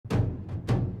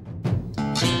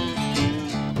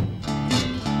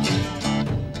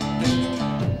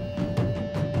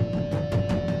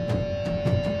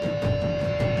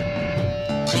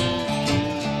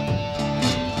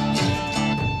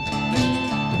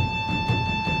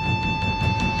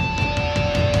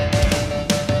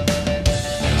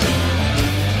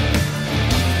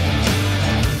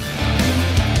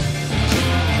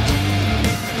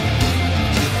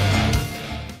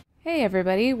Hey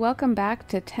everybody, welcome back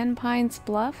to Tenpines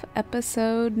Bluff,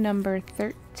 episode number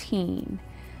 13.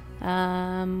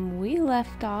 We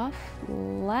left off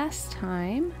last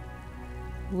time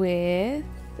with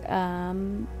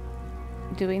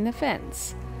doing the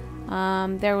fence.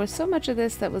 There was so much of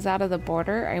this that was out of the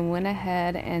border, I went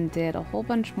ahead and did a whole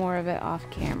bunch more of it off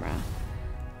camera.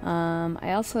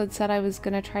 I also had said I was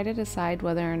going to try to decide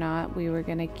whether or not we were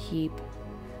going to keep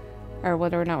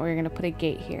whether or not we were going to put a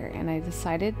gate here, and I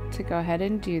decided to go ahead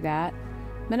and do that.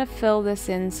 I'm going to fill this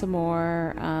in some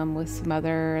more with some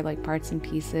other like parts and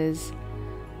pieces.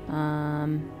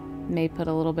 May put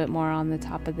a little bit more on the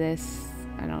top of this.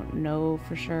 I don't know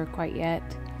for sure quite yet.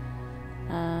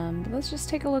 But let's just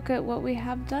take a look at what we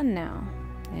have done now.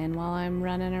 And while I'm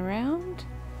running around,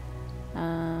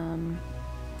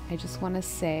 I just want to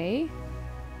say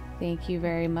thank you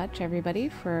very much, everybody,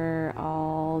 for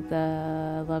all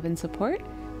the love and support.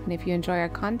 And if you enjoy our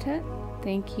content,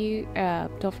 thank you.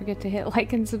 Don't forget to hit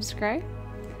like and subscribe.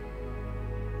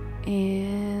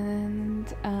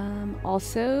 And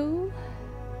also,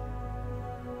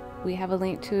 we have a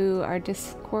link to our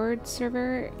Discord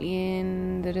server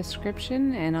in the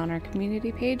description and on our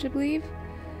community page, I believe.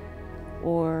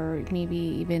 Or maybe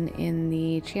even in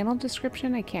the channel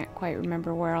description. I can't quite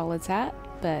remember where all it's at,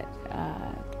 but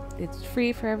it's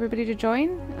free for everybody to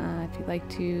join. If you'd like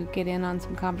to get in on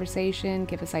some conversation,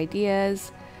 give us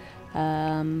ideas,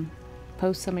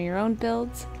 post some of your own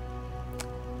builds.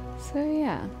 So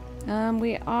yeah,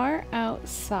 we are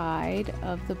outside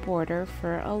of the border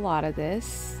for a lot of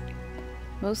this,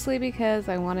 mostly because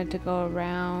I wanted to go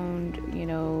around, you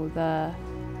know, the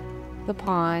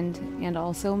pond, and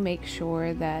also make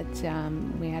sure that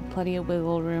we had plenty of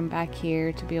wiggle room back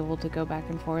here to be able to go back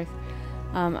and forth.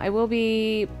 I will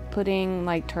be putting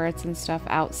like turrets and stuff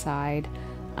outside,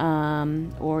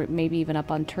 or maybe even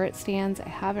up on turret stands. I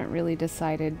haven't really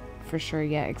decided for sure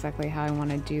yet exactly how I want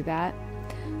to do that,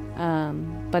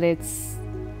 but it's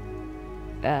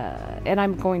and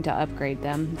I'm going to upgrade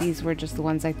them. These were just the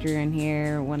ones I threw in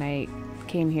here when I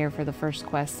came here for the first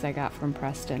quests I got from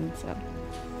Preston. So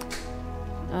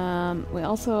we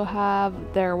also have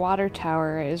their water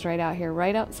tower is right out here,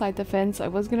 right outside the fence. I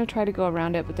was going to try to go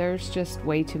around it, but there's just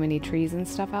way too many trees and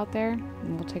stuff out there.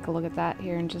 And we'll take a look at that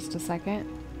here in just a second.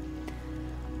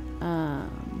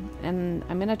 And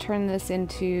I'm going to turn this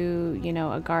into, you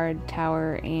know, a guard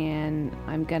tower, and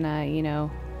I'm going to, you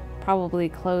know, probably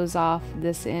close off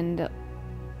this end. Oh,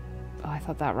 I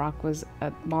thought that rock was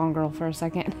a mongrel for a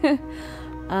second.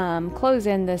 Close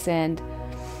in this end.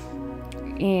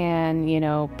 And, you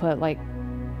know, put like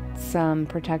some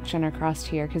protection across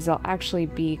here, because they'll actually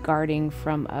be guarding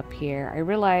from up here. I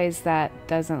realize that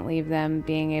doesn't leave them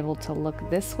being able to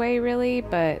look this way really,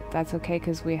 but that's okay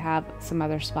because we have some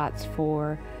other spots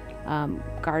for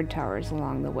guard towers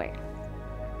along the way.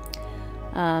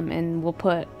 And we'll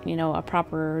put, you know, a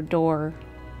proper door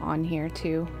on here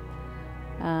too.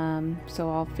 So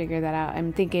I'll figure that out.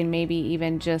 I'm thinking maybe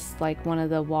even just like one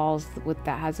of the walls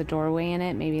that has a doorway in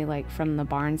it, maybe like from the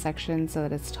barn section so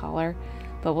that it's taller,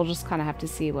 but we'll just kind of have to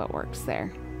see what works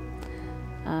there.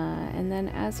 And then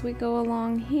as we go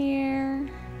along here,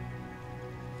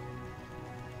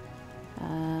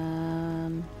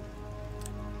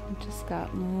 just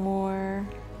got more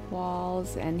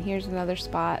walls, and here's another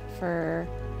spot for,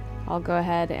 I'll go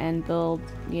ahead and build,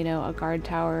 you know, a guard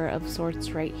tower of sorts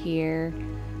right here.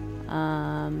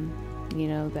 You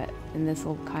know, that, and this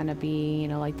will kind of be, you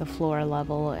know, like the floor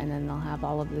level, and then they'll have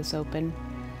all of this open.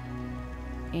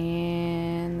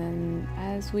 And then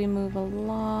as we move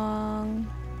along,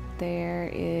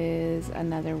 there is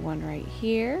another one right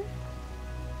here.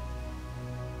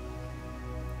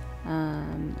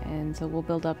 And so we'll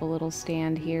build up a little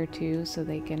stand here too, so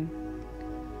they can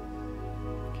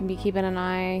be keeping an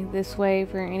eye this way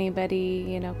for anybody,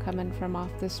 you know, coming from off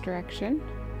this direction.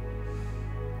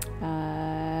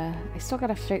 I still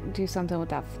gotta do something with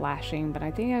that flashing, but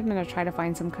I think I'm gonna try to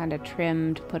find some kind of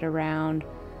trim to put around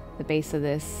the base of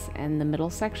this and the middle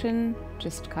section,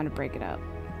 just to kind of break it up.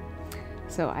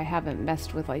 So I haven't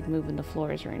messed with like moving the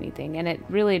floors or anything, and it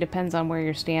really depends on where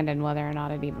you're standing whether or not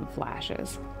it even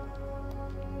flashes.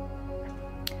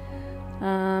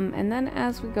 And then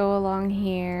as we go along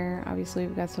here, obviously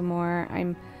we've got some more.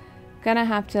 I'm gonna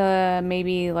have to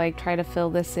maybe like try to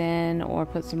fill this in or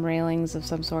put some railings of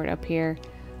some sort up here.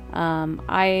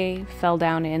 I fell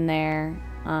down in there.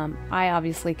 I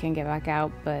obviously can get back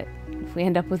out, but if we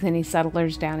end up with any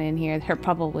settlers down in here, they're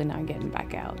probably not getting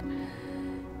back out.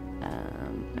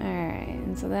 Alright,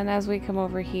 and so then as we come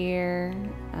over here,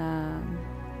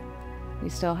 we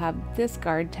still have this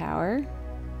guard tower.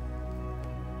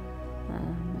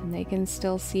 And They can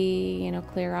still see, you know,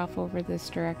 clear off over this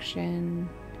direction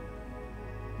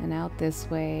and out this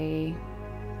way.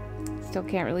 Still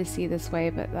can't really see this way,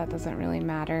 but that doesn't really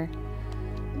matter.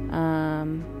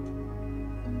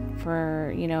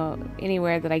 For, you know,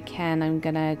 anywhere that I can, I'm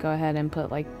gonna go ahead and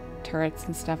put like turrets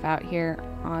and stuff out here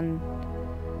on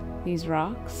these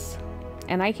rocks.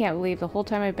 And I can't believe the whole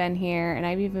time I've been here, and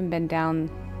I've even been down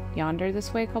yonder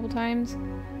this way a couple times,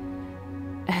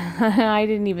 I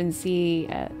didn't even see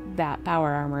that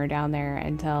power armor down there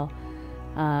until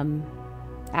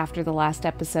after the last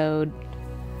episode.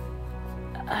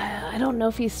 I don't know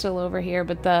if he's still over here,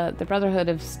 but the Brotherhood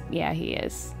of... yeah, he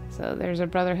is. So there's a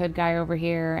Brotherhood guy over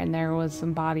here, and there was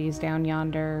some bodies down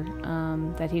yonder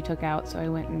that he took out, so I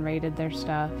went and raided their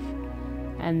stuff.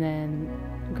 And then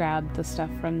grabbed the stuff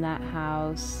from that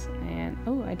house. And,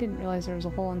 oh, I didn't realize there was a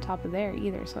hole on top of there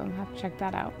either, so I'm gonna have to check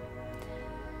that out.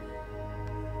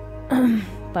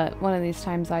 But one of these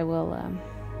times I will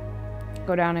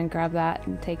go down and grab that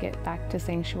and take it back to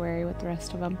Sanctuary with the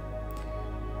rest of them.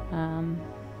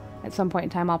 At some point in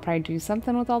time I'll probably do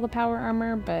something with all the power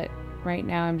armor, but right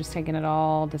now I'm just taking it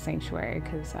all to Sanctuary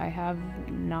because I have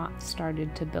not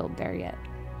started to build there yet.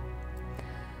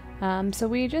 So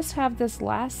we just have this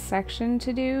last section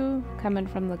to do, coming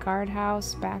from the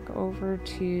guardhouse back over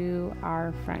to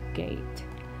our front gate.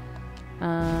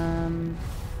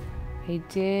 I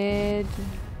did,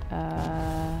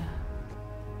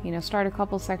 you know, start a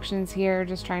couple sections here,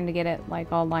 just trying to get it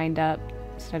like all lined up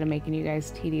instead of making you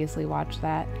guys tediously watch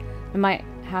that. I might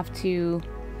have to,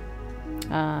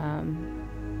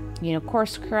 you know,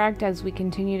 course correct as we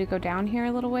continue to go down here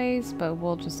a little ways, but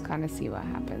we'll just kind of see what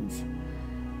happens.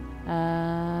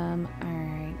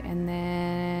 Alright, and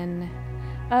then,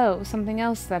 oh, something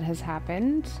else that has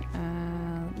happened.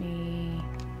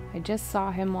 I just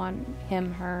saw him,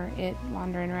 it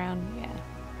wandering around. Yeah,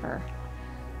 her.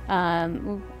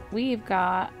 We've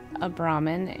got a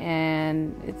Brahmin,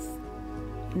 and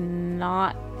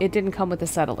it didn't come with a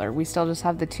settler. We still just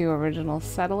have the two original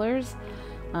settlers.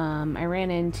 I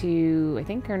ran into, I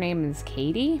think her name is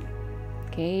Katie.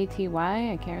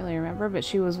 K-A-T-Y, I can't really remember, but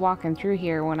she was walking through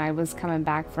here when I was coming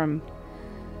back from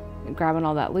grabbing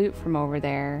all that loot from over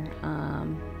there.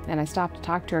 And I stopped to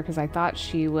talk to her because I thought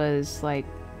she was like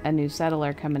a new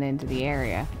settler coming into the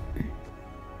area.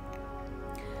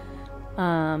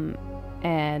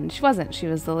 And she wasn't. She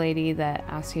was the lady that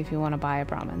asked you if you want to buy a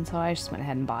Brahmin. So I just went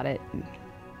ahead and bought it and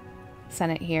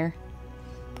sent it here.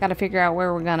 Got to figure out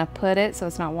where we're going to put it so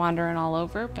it's not wandering all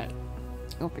over, but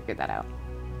we'll figure that out.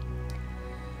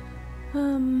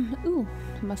 Ooh,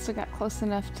 must have got close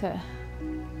enough to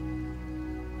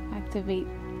activate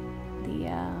the,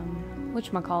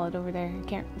 whatchamacallit over there. I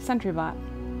can't, sentry bot.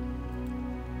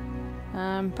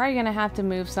 Probably gonna have to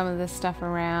move some of this stuff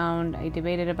around. I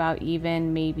debated about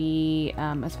even maybe,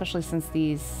 especially since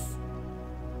these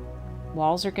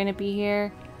walls are gonna be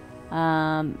here,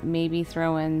 maybe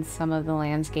throw in some of the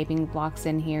landscaping blocks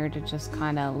in here to just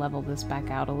kind of level this back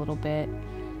out a little bit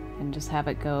and just have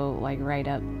it go like right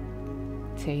up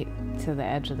to the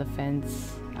edge of the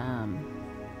fence.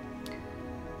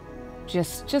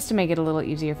 Just to make it a little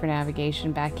easier for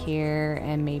navigation back here,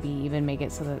 and maybe even make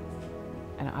it so that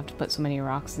I don't have to put so many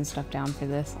rocks and stuff down for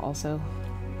this also.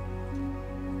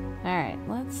 Alright,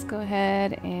 let's go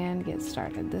ahead and get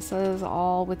started. This is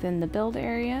all within the build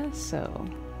area, so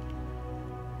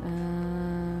I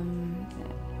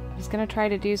was gonna try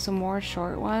to do some more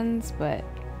short ones, but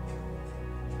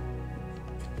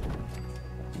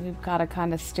we've got to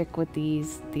kind of stick with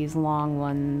these long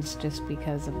ones just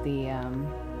because of the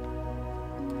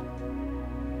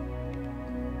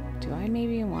do I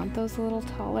maybe want those a little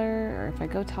taller? Or if I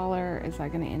go taller, is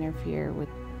that going to interfere with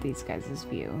these guys'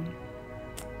 view?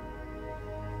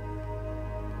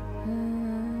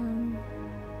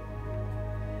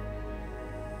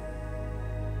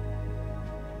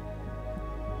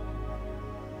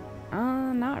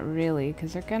 Not really,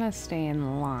 because they're going to stay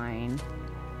in line.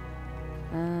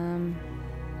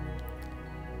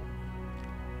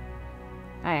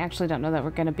 I actually don't know that we're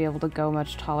going to be able to go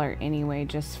much taller anyway,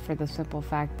 just for the simple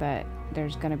fact that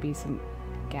there's going to be some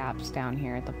gaps down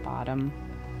here at the bottom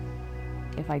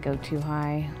if I go too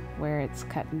high, where it's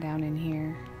cutting down in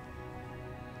here.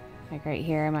 Like right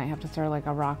here, I might have to throw like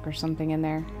a rock or something in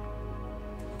there.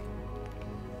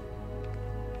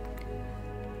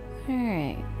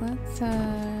 Alright, let's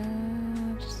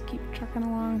just keep trucking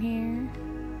along here.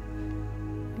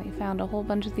 We found a whole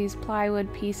bunch of these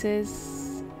plywood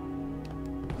pieces.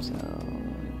 So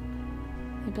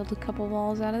I built a couple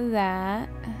walls out of that.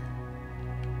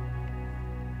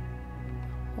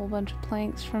 A whole bunch of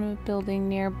planks from a building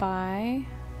nearby.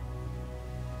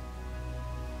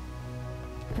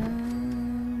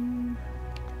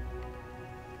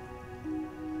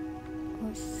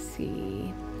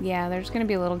 see. Yeah, there's going to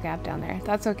be a little gap down there.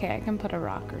 That's okay. I can put a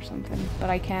rock or something, but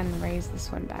I can raise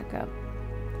this one back up.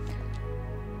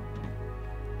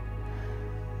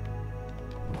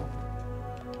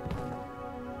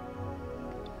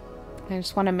 I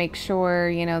just want to make sure,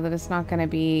 you know, that it's not going to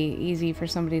be easy for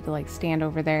somebody to like stand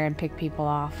over there and pick people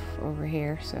off over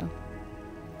here, so.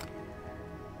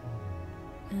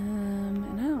 And I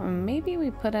don't know, maybe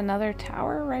we put another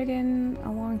tower right in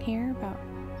along here about,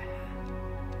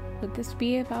 would this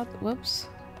be about, whoops,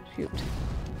 shoot.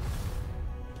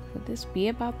 Would this be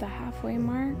about the halfway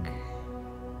mark?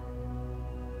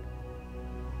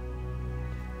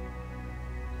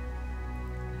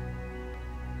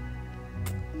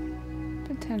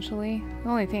 Potentially. The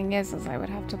only thing is I would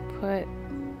have to put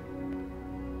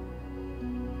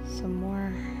some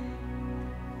more.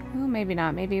 Well, maybe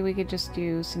not. Maybe we could just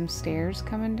do some stairs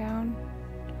coming down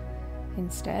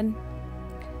instead.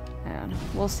 I don't know.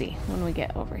 We'll see when we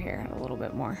get over here a little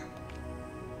bit more.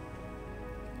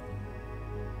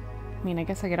 I mean, I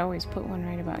guess I could always put one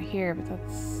right about here, but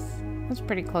that's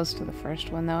pretty close to the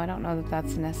first one, though. I don't know that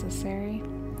that's necessary.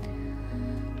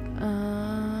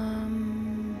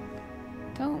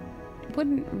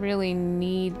 Wouldn't really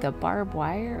need the barbed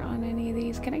wire on any of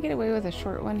these. Can I get away with a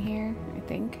short one here? I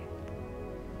think.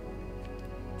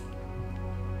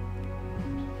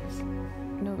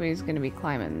 Nobody's gonna be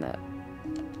climbing the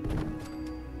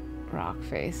rock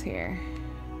face here.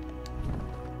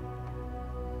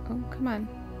 Oh, come on.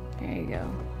 There you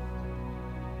go.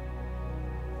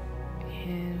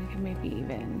 And we can maybe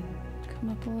even come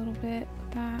up a little bit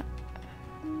with that.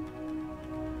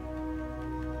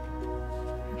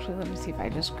 Actually, let me see if I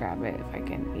just grab it, if I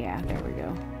can. Yeah, there we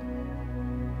go.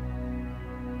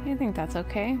 I think that's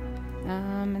okay.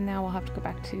 And now we'll have to go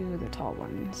back to the tall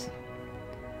ones.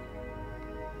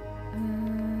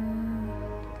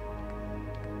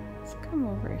 Let's come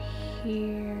over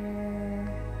here.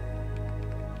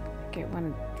 Get one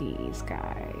of these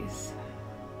guys.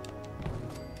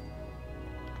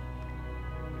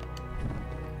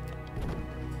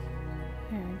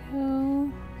 There we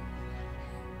go.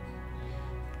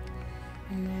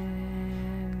 And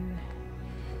then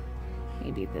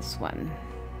maybe this one.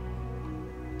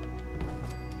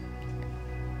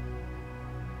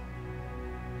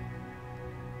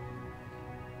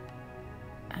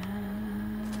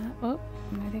 Oh,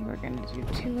 I think we're gonna do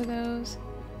 2 of those.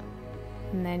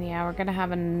 And then yeah, we're gonna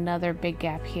have another big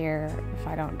gap here if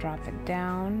I don't drop it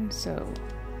down. So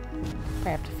I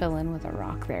have to fill in with a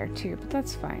rock there too, but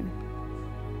that's fine.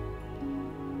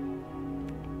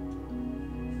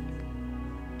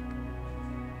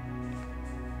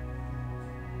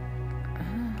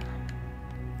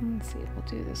 Let's see, we'll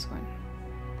do this one.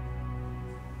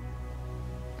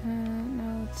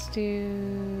 No, let's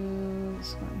do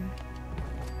this one.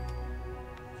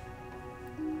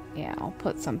 Yeah, I'll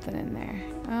put something in there.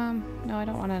 No, I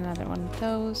don't want another one of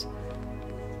those.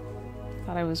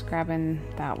 Thought I was grabbing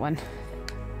that one.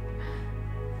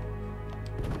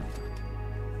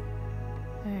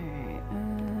 Alright,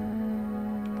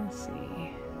 let's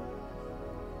see.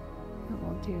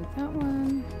 We'll do that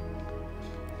one.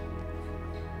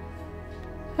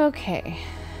 Okay,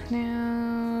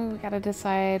 now we gotta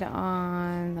decide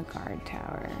on the guard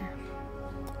tower.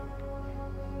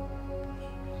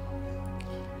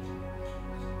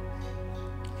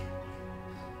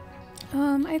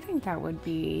 I think that would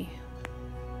be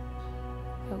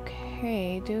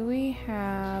okay. Do we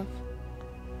have...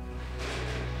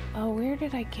 Oh, where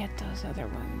did I get those other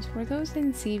ones? Were those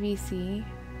in CVC?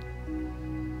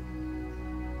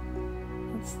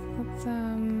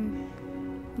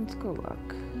 Let's go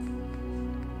look.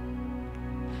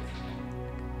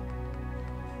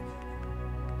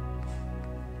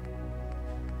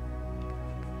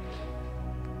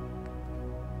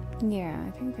 Yeah,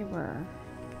 I think they were.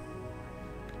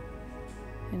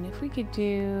 And if we could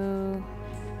do...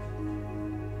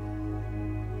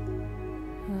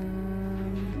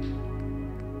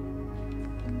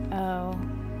 oh,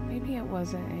 maybe it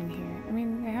wasn't in here. I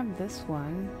mean, they have this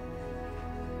one.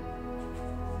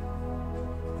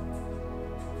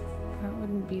 That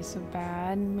wouldn't be so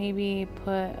bad. Maybe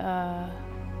put a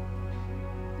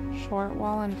short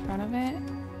wall in front of it.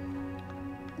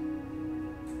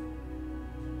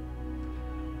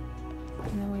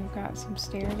 And then we've got some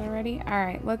stairs already.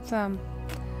 Alright, let's,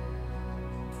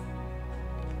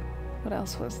 what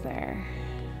else was there?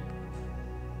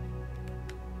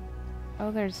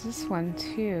 Oh, there's this one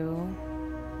too.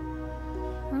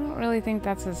 I don't really think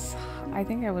that's as... I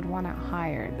think I would want it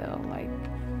higher though, like...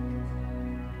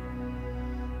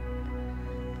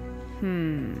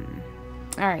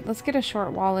 Alright, let's get a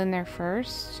short wall in there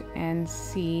first and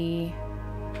see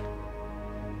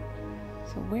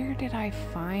So where did I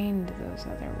find those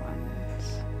other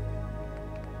ones?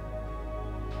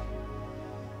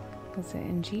 Was it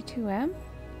in G2M?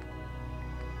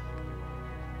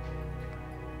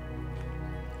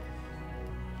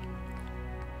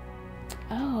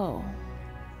 Oh,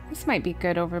 this might be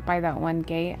good over by that one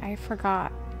gate. I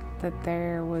forgot that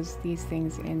there was these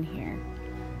things in here.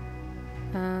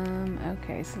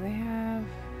 Okay, so they have...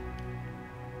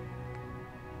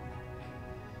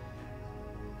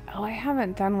 Oh, I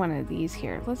haven't done one of these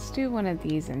here. Let's do one of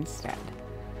these instead.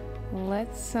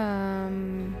 Let's,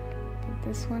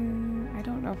 this one, I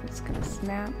don't know if it's gonna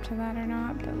snap to that or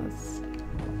not, but let's...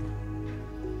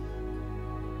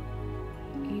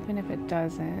 Even if it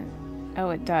doesn't... Oh,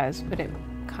 it does, but it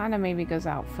kind of maybe goes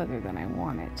out further than I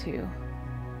want it to.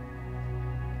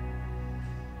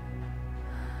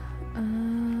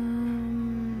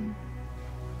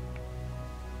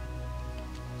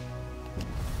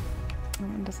 That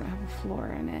one doesn't have a floor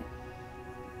in it.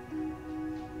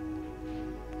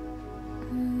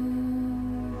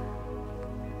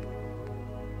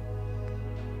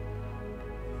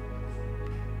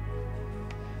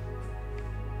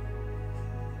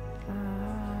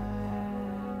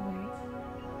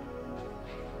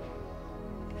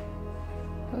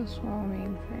 Post-wall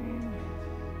mainframe.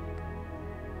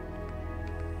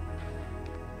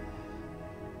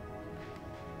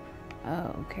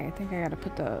 Oh, okay. I think I gotta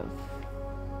put the...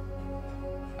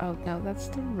 Oh, no, that's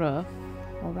the roof.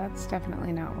 Well, that's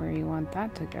definitely not where you want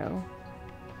that to go.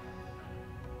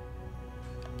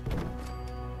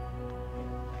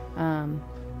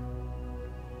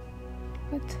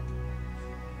 What?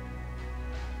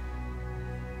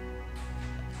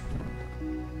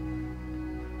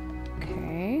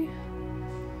 Okay.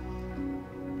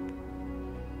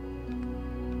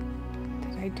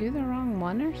 Did I do the wrong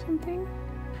one or something?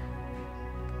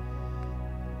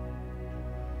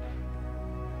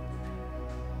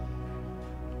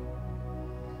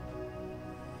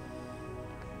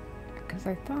 Because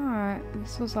I thought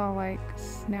this was all like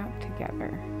snapped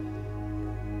together.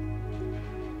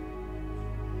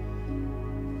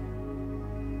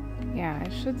 Yeah,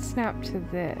 it should snap to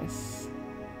this.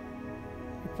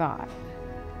 I thought.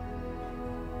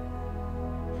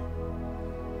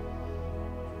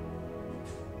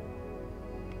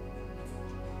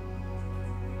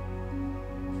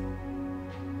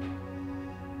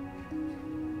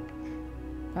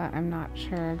 But I'm not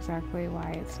sure exactly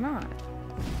why it's not.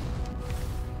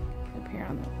 Up here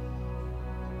on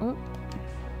the... Oop.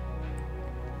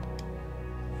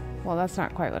 Well, that's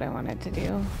not quite what I wanted to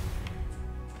do.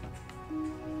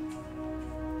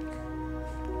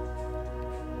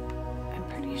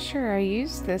 Sure, I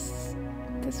used this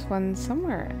one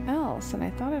somewhere else, and I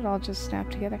thought it all just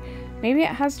snapped together. Maybe it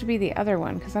has to be the other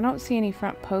one, because I don't see any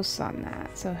front posts on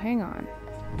that. So hang on.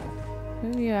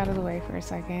 Move you out of the way for a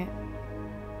second.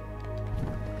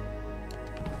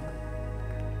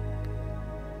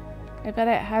 I bet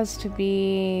it has to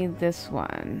be this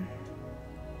one.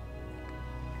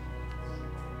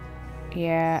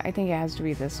 Yeah, I think it has to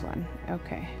be this one.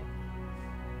 Okay.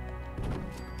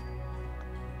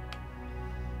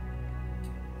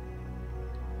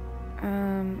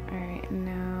 Alright,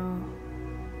 now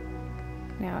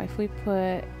if we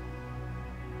put,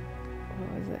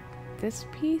 what was it, this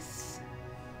piece?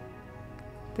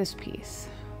 This piece.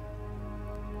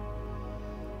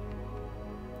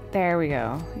 There we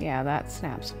go. Yeah, that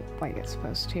snaps like it's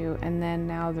supposed to. And then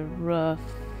now the roof.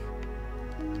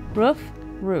 Roof.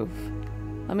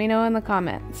 Let me know in the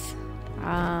comments.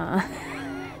 How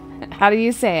do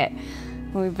you say it?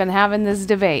 We've been having this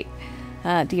debate.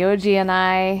 D.O.G and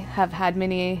I have had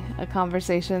many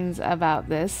conversations about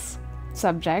this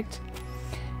subject,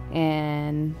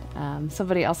 and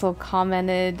somebody also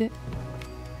commented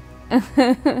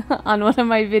on one of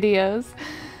my videos.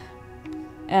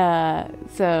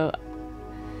 So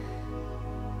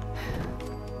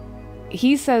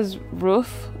he says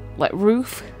roof, like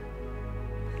roof.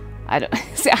 I don't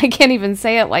see, I can't even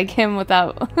say it like him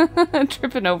without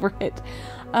tripping over it.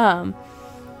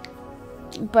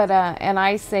 But and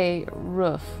I say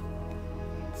roof.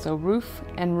 So roof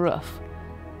and roof.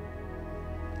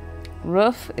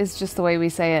 Roof is just the way we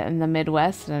say it in the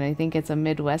Midwest, and I think it's a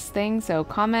Midwest thing. So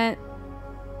comment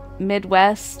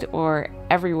Midwest or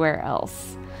everywhere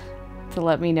else to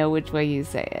let me know which way you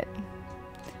say it.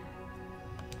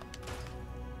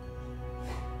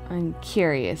 I'm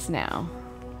curious now.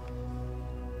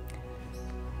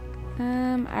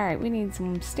 Alright, we need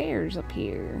some stairs up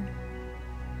here.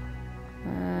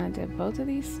 Did both of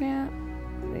these snap?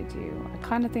 They do. I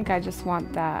kind of think I just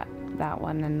want that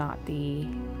one and not the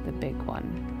big one.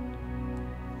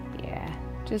 Yeah,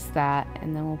 Just that,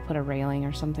 and then we'll put a railing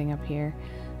or something up here.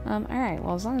 Alright,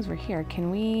 well, as long as we're here,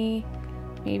 can we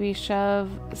maybe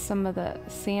shove some of the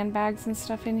sandbags and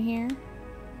stuff in here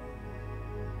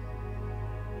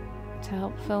to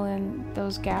help fill in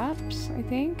those gaps, I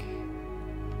think?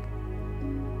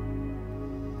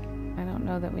 I don't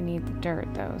know that we need the dirt,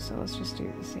 though, so let's just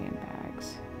do the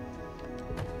sandbags.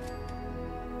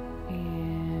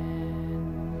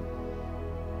 And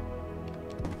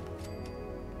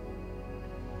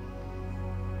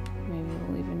maybe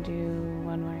we'll even do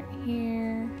one right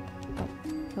here. Oh,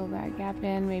 fill that gap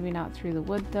in. Maybe not through the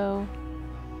wood, though.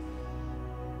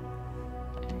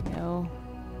 There we go.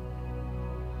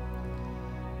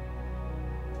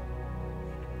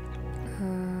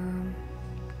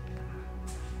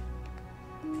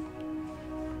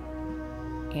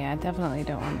 Yeah, I definitely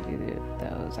don't want to do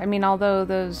those. I mean, although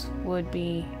those would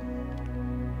be...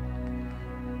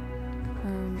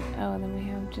 oh, and then we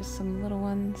have just some little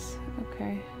ones.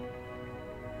 Okay.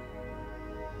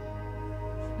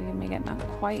 So we can make it not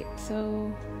quite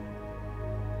so...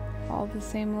 all the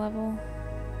same level.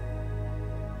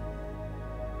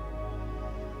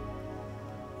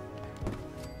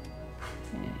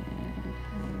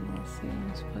 And let's see,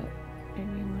 let's put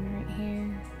maybe one right here.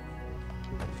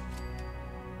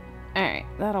 Alright,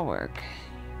 that'll work.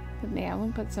 But yeah,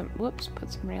 we'll put some, whoops,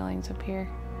 put some railings up here.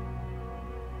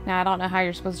 Now, I don't know how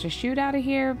you're supposed to shoot out of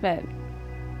here, but,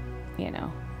 you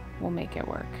know, we'll make it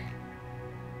work.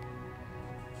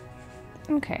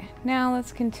 Okay, now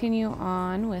let's continue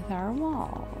on with our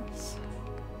walls.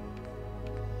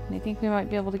 And I think we might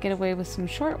be able to get away with some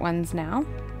short ones now.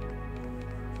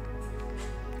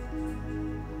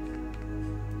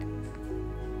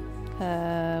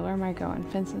 Where am I going?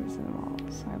 Fences and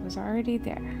walls. I was already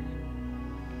there.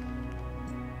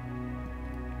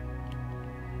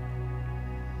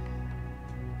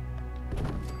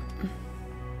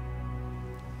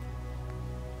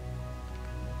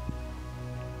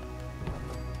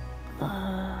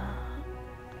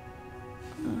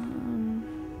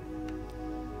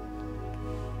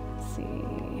 Let's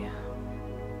see.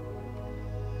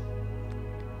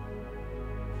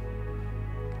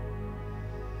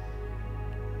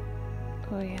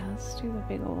 Oh yeah, let's do the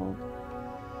big old,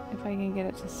 if I can get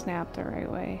it to snap the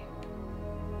right way.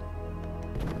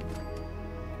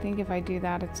 I think if I do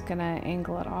that, it's gonna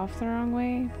angle it off the wrong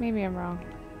way. Maybe I'm wrong.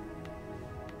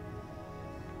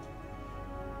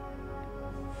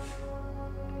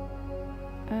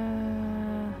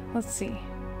 Let's see. There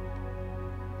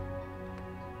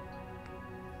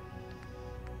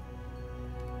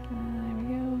we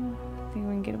go. I think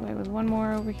we can get away with one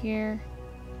more over here.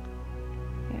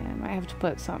 Yeah, I might have to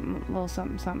put something, a little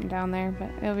something down there,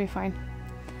 but it'll be fine.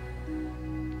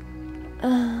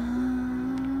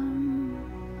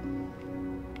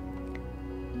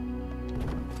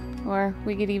 Or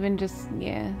we could even just,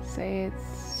 yeah, say it's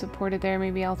supported there.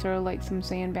 Maybe I'll throw like some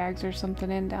sandbags or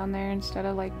something in down there instead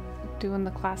of like doing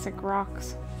the classic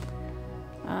rocks.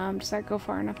 Does that go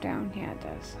far enough down? Yeah, it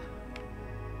does.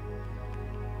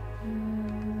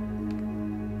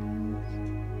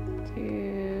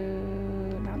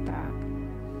 Not that.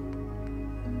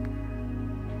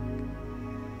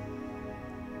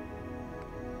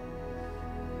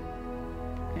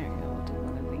 There we go, we'll do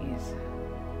one of these.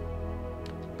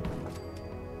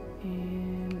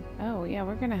 And, oh yeah,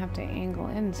 we're gonna have to angle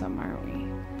in some, aren't we?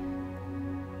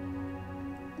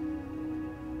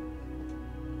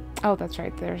 Oh, that's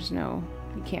right, there's no,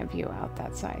 you can't view out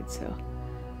that side, so.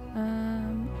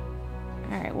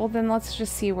 Alright, well then let's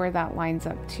just see where that lines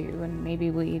up to, and maybe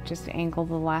we just angle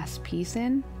the last piece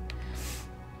in.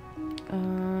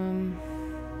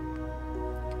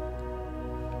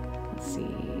 Let's see,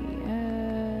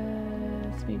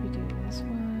 let's maybe do this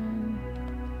one.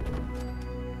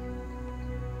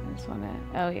 This one,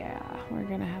 oh yeah, we're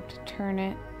gonna have to turn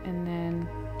it, and then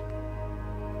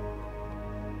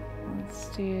let's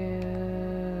do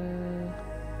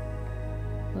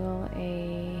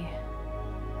a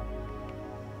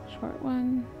short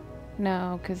one.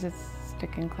 No, because it's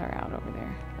sticking clear out over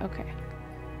there. Okay.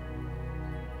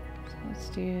 So let's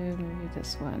do maybe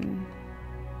this one.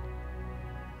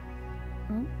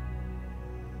 Oh.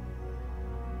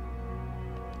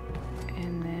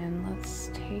 And then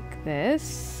let's take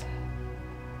this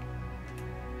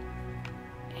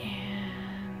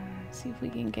and see if we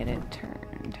can get it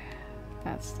turned.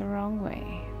 That's the wrong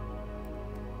way.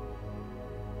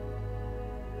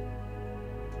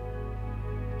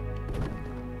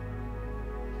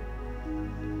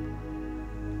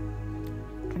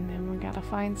 And then we gotta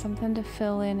find something to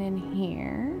fill in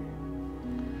here.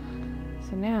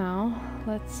 So now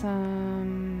let's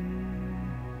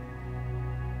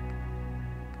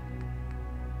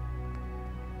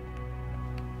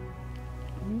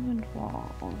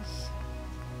walls.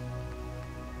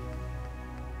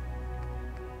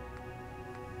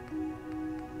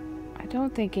 I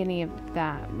don't think any of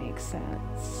that makes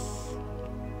sense.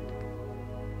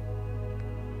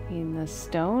 I mean, the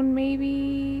stone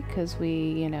maybe, because we,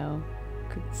 you know,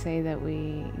 could say that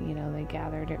we, you know, they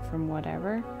gathered it from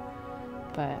whatever.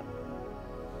 But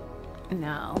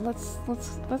no, let's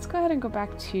go ahead and go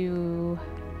back to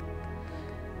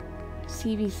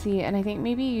CVC, and I think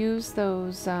maybe use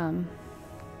those in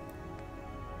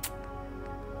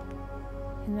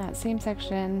that same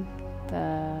section.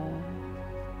 I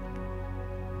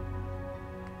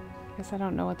guess I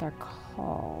don't know what they're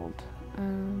called. Let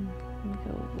me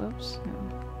go. Whoops.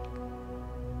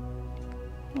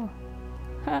 No.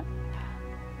 Oh,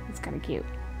 that's kind of cute.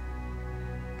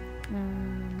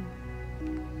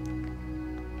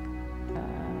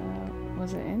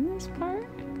 Was it in this part?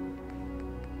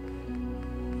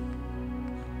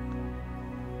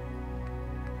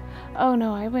 Oh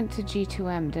no, I went to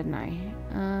G2M, didn't I?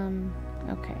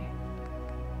 Okay.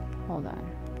 Hold on.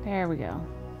 There we go.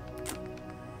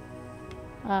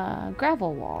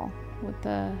 Gravel wall with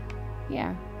the,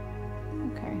 yeah.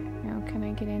 Okay, now can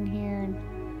I get in here and...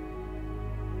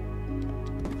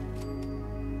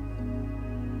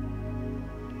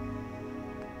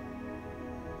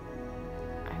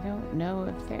 I don't know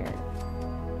if they're...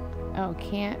 Oh,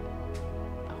 can't...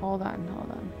 Hold on.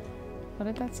 What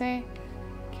did that say?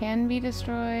 Can be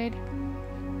destroyed.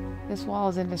 This wall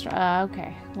is indestructible.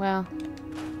 Okay, well...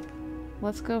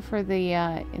 Let's go for the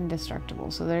indestructible.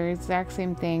 So they're the exact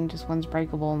same thing, just one's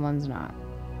breakable and one's not.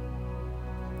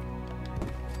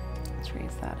 Let's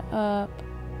raise that up.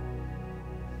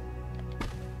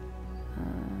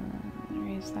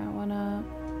 Raise that one up.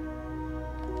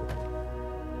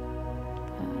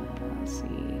 Let's see,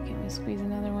 can we squeeze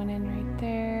another one in right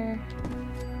there?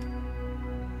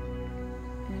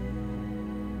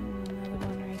 And another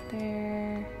one right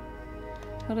there.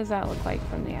 What does that look like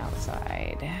from the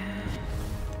outside?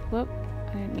 Whoop,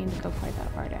 I didn't mean to go quite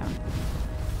that far down.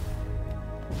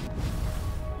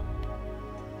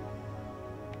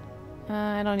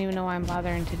 I don't even know why I'm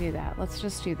bothering to do that. Let's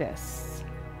just do this.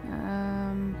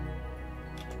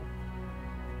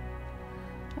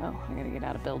 Oh, I gotta get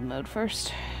out of build mode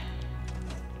first.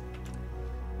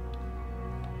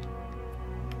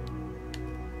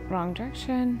 Wrong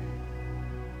direction.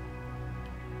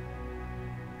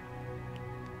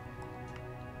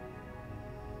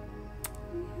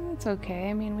 It's okay.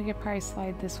 I mean, we could probably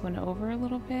slide this one over a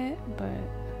little bit, but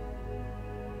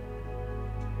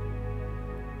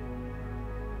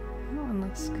that one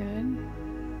looks good.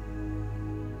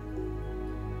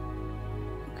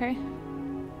 Okay.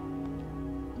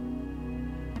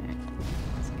 Alright,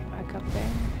 let's get back up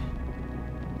there.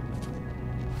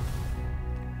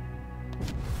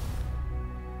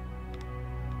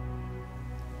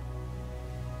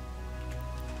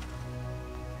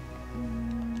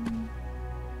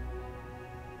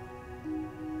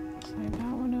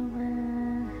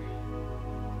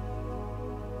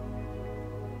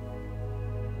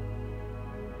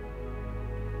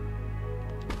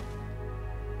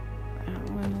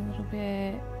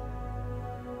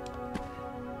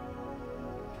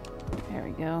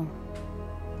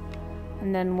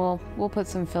 And then we'll put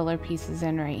some filler pieces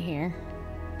in right here.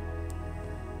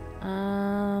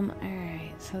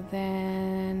 Alright, so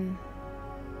then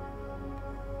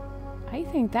I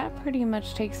think that pretty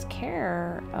much takes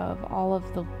care of all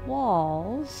of the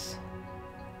walls.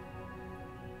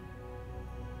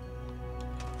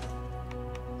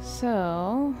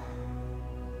 So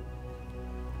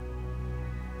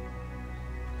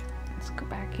let's go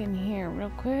back in here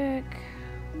real quick.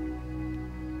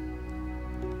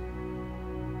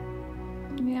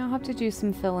 Yeah, I'll have to do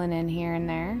some filling in here and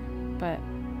there, but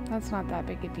that's not that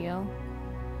big a deal.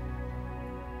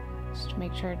 Just to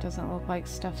make sure it doesn't look like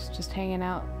stuff's just hanging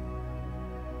out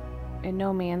in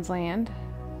no man's land.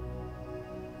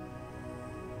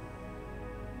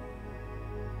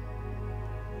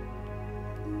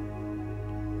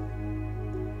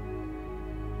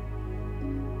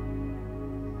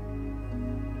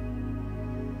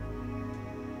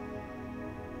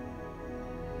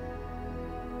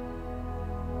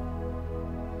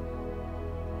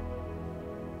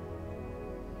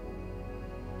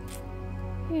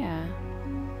 Yeah.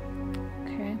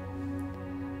 Okay.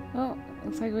 Oh,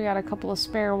 looks like we got a couple of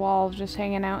spare walls just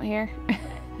hanging out here.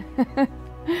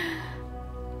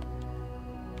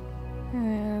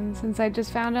 And since I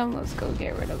just found them, let's go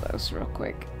get rid of those real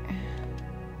quick.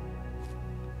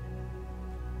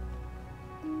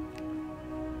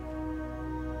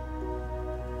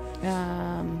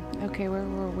 Okay, where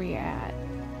were we at?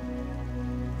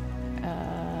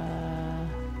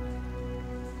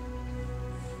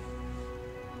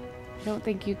 I don't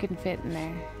think you can fit in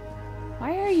there.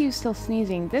 Why are you still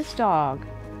sneezing? This dog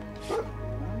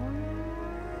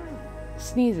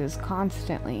sneezes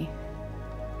constantly.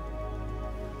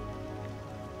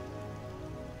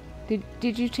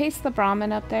 Did you taste the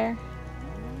Brahmin up there?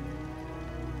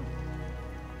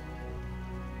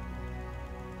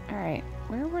 Alright,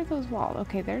 where were those walls?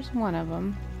 Okay, there's one of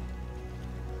them.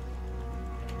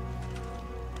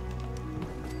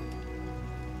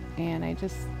 And I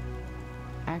just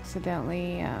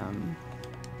accidentally,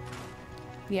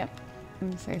 yep, I'm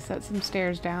gonna say set some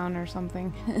stairs down or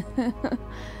something.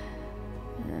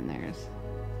 And there's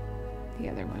the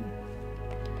other one.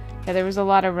 Yeah, there was a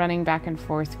lot of running back and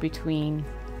forth between,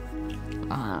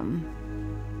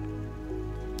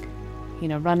 you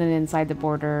know, running inside the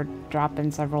border, dropping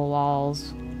several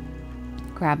walls,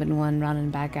 grabbing one,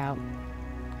 running back out,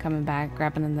 coming back,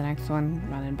 grabbing the next one,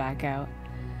 running back out.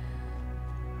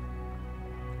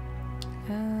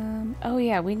 Oh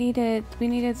yeah, we needed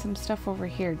some stuff over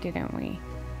here, didn't we?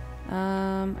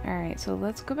 Alright, so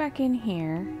let's go back in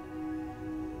here.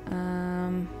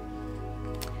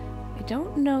 I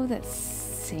don't know that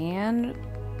sand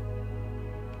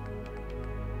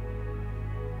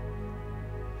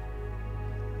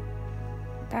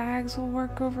bags will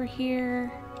work over here,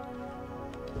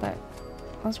 but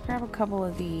let's grab a couple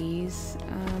of these.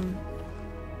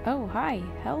 Oh, hi.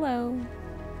 Hello.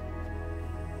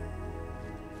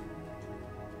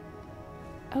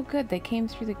 Oh, good. They came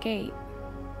through the gate.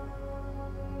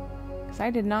 Because I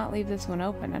did not leave this one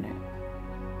open in it.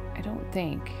 I don't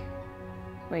think.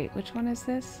 Wait, which one is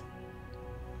this?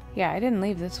 Yeah, I didn't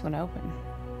leave this one open.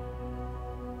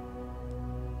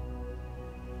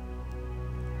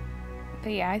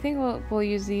 But yeah, I think we'll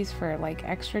use these for like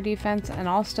extra defense, and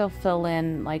I'll still fill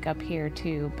in like up here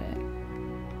too, but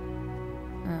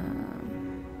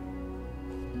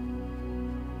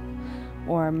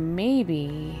or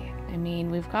maybe, I mean,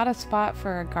 we've got a spot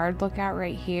for a guard lookout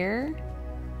right here.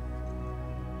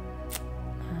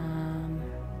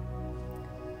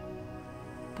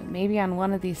 But maybe on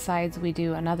one of these sides we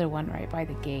do another one right by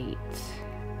the gate.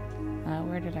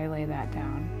 Where did I lay that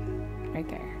down? Right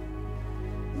there.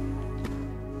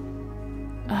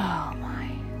 Oh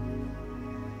my.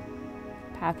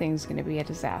 Pathing's gonna be a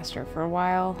disaster for a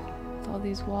while with all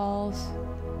these walls.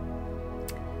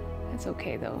 That's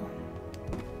okay though.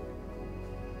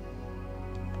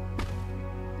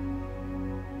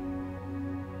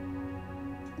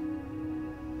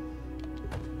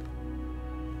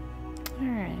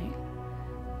 Alright.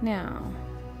 Now.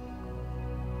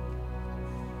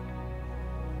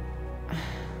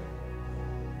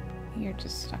 You're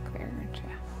just stuck there, aren't you?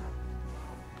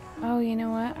 Oh, you know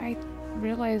what? I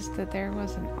realized that there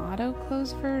was an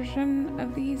auto-close version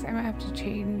of these. I might have to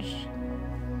change.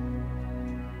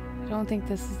 I don't think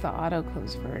this is the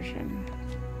auto-close version.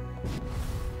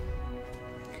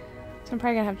 So I'm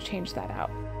probably gonna have to change that out.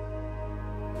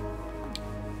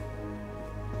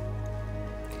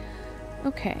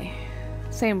 Okay.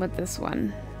 Same with this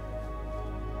one.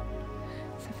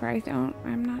 Except for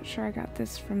I'm not sure I got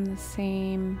this from the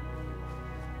same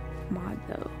mod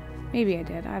though. Maybe I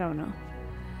did, I don't know.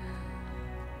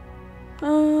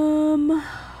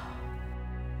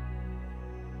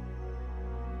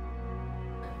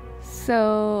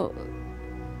 So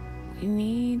we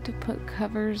need to put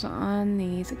covers on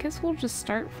these. I guess we'll just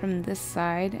start from this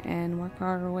side and work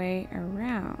our way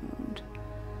around.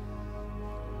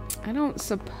 I don't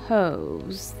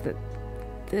suppose that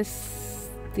this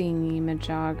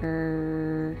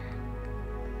thingy-majogger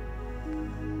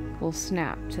will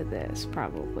snap to this,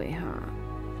 probably, huh?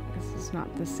 This is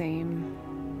not the same.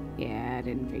 Yeah, I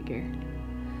didn't figure.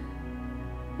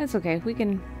 That's okay. We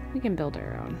can build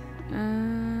our own.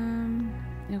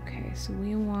 Okay, so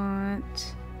we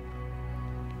want.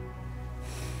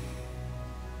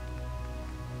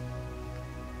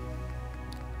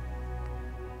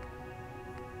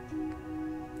 I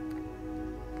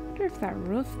wonder if that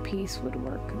roof piece would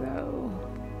work though.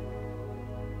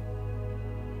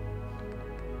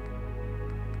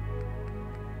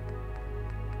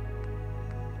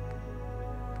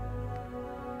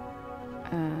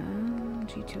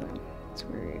 G2M. That's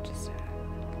where we're just at.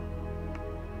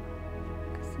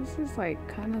 Because this is like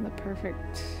kind of the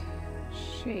perfect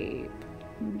shape.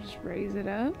 Let me just raise it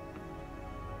up.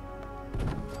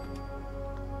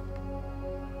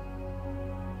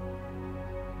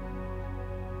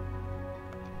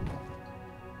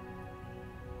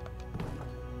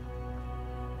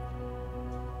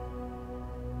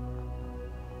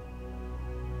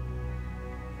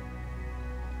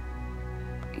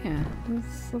 Yeah,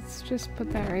 let's just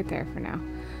put that right there for now.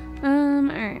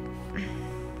 Alright.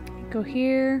 Go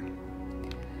here.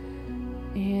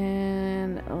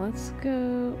 And let's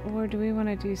go, or do we want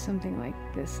to do something like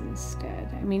this instead?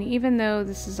 I mean, even though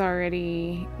this is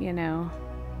already, you know,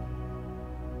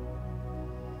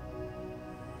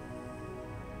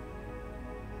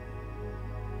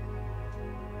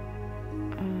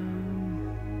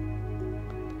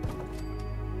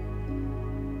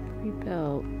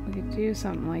 rebuilt, we could do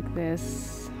something like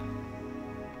this,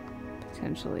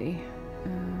 potentially.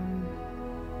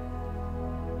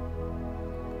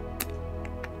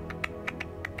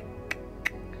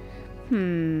 I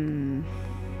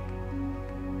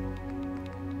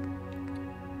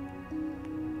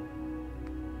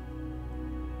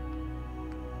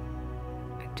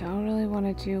don't really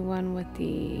want to do one with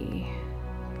the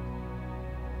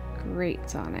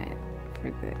grates on it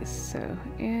for this, so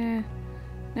yeah.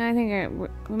 No, I think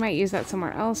we might use that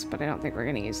somewhere else, but I don't think we're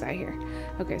going to use that here.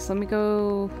 Okay, so let me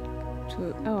go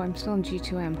to... Oh, I'm still in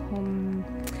G2M.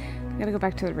 I gotta go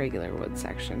back to the regular wood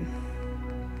section.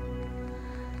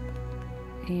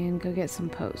 And go get some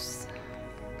posts.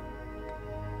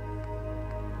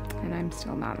 And I'm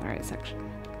still not in the right section.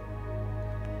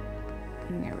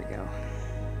 And there we go.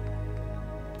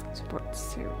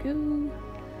 Sports, there we go.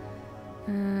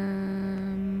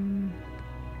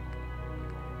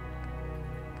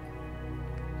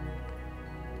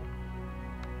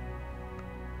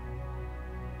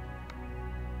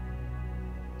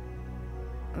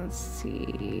 Let's see.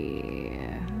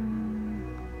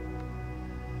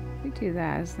 If we do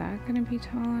that, is that going to be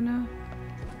tall enough?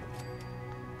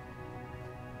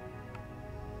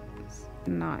 It's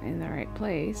not in the right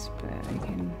place, but I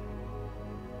can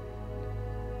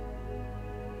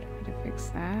try to fix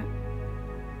that.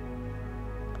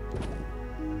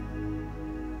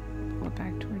 Pull it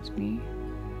back towards me.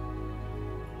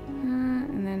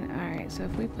 And then, alright, so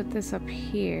if we put this up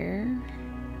here.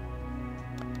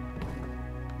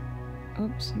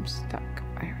 Oops, I'm stuck.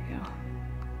 There we go.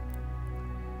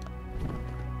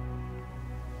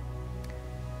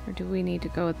 Or do we need to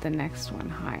go with the next one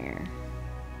higher?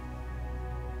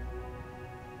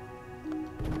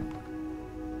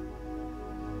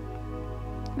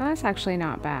 No, that's actually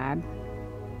not bad.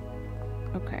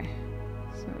 Okay,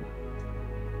 so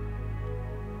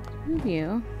move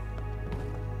you.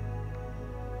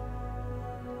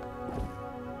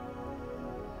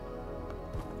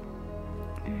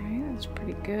 Alright, that's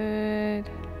pretty good.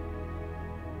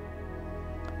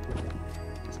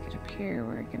 Let's get up here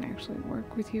where I can actually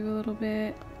work with you a little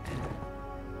bit.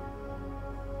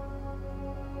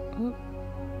 Oop.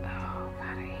 Oh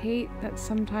god, I hate that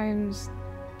sometimes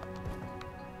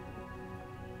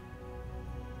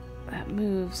that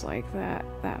moves like that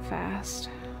fast.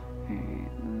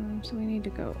 Alright, so we need to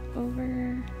go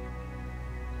over.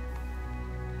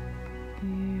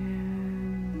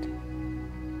 And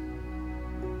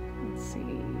let's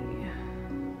see.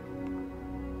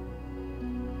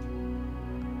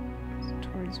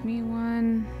 Towards me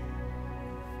one.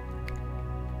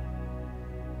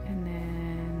 And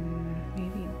then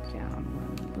maybe down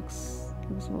one. Looks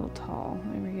a little tall.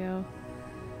 There we go.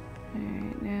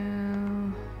 Alright,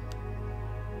 now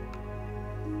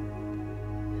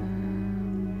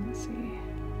let's see.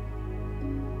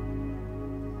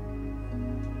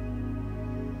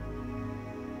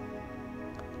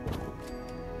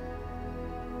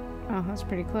 Oh, that's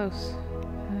pretty close.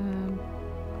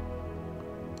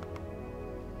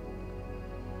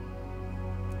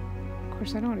 Of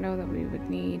course, I don't know that we would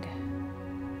need...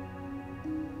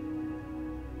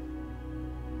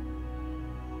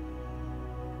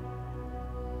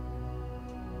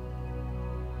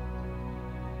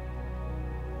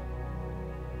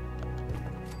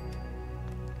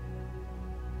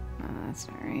 that's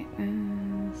not right.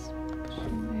 Let's push it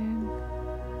in.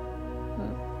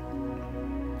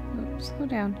 Whoop, slow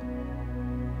down.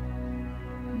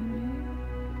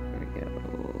 There we go.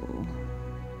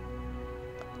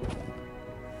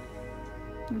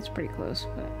 That's pretty close,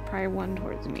 but probably one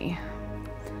towards me.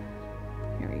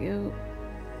 Here we go.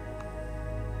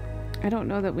 I don't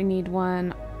know that we need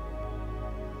one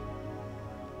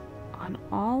on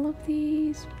all of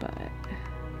these, but...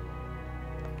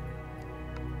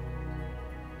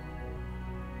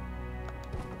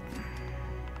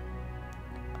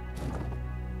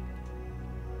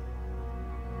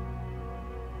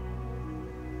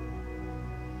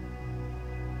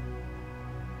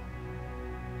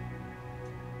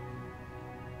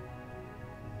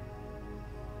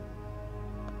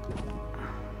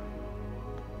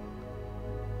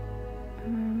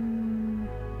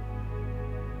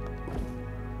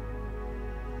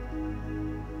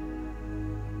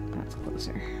 that's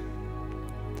closer.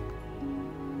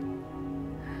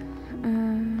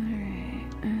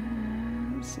 Alright,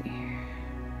 let's see here.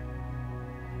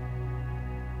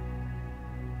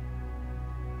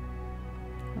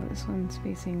 this one's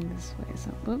facing this way, so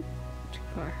whoop, too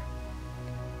far.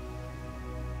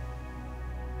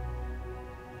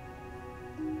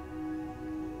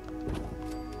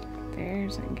 There,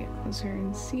 so I can get closer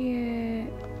and see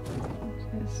it.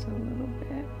 Just a little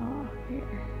bit off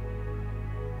here.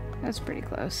 That's pretty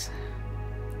close.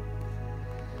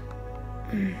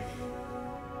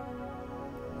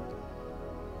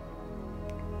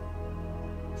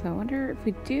 So I wonder if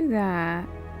we do that,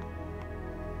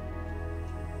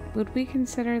 would we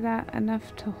consider that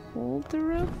enough to hold the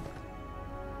roof?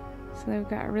 So they've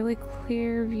got a really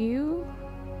clear view?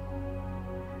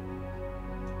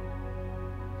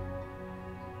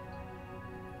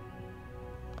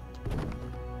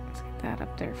 Let's get that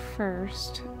up there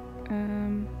first.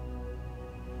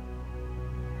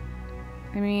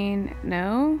 I mean,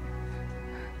 no.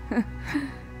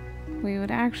 We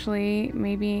would actually,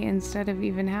 maybe instead of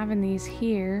even having these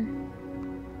here,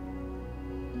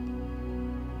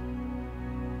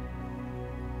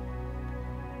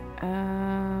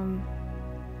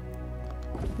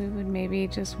 we would maybe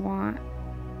just want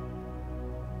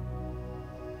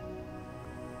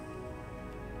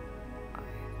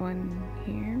one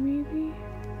here, maybe?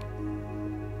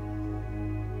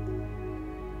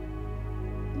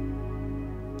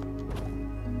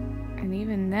 And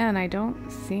even then, I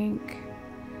don't think...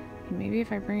 Maybe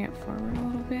if I bring it forward a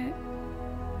little bit.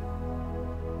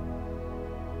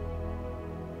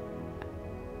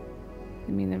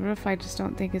 I mean, the roof I just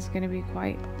don't think is going to be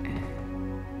quite...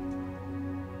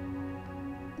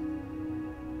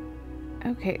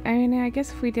 Okay, I mean, I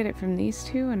guess if we did it from these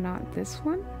two and not this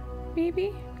one,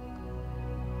 maybe?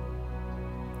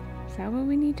 Is that what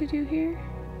we need to do here?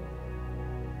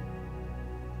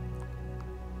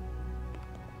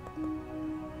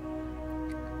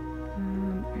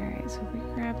 Alright, so if we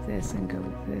grab this and go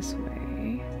this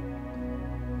way.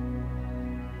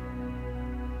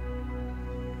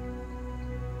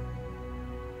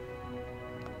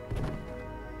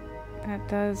 That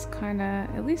does kind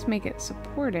of at least make it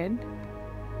supported.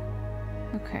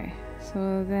 Okay,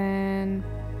 so then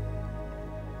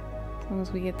as long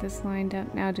as we get this lined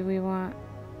up, now do we want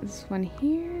this one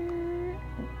here?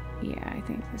 Yeah, I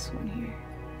think this one here.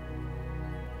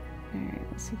 Alright,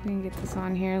 let's see if we can get this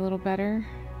on here a little better.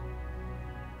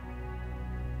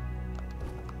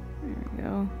 There we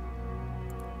go.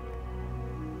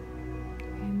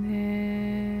 And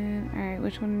then, alright,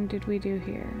 which one did we do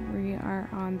here? We are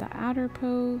on the outer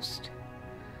post.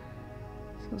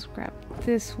 So let's grab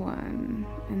this one.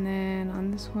 And then on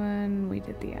this one, we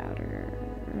did the outer,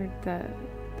 or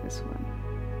this one.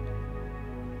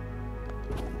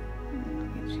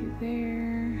 Get you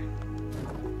there.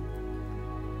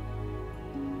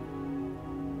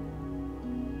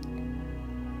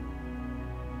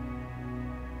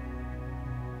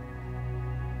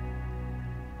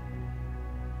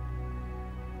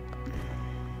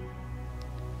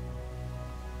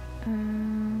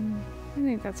 I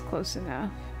think that's close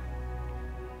enough.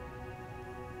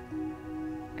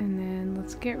 And then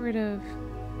let's get rid of...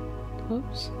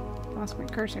 Whoops, lost my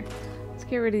cursor. Let's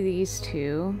get rid of these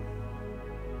two.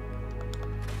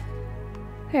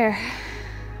 There.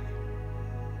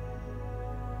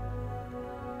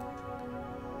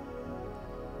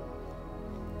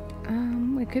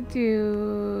 We could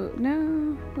do...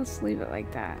 No, let's leave it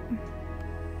like that.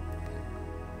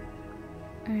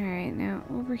 Alright, now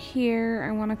over here,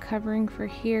 I want a covering for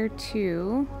here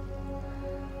too.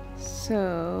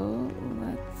 So,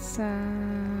 let's,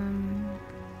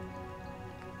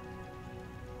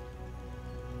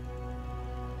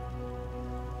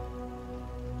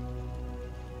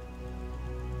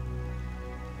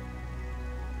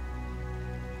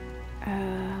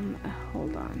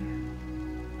 hold on.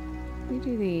 We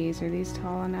do these. Are these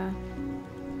tall enough?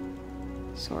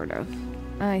 Sort of.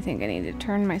 I think I need to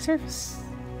turn my surface.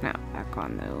 No, back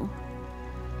on though.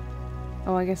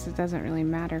 Oh, I guess it doesn't really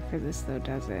matter for this though,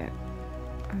 does it?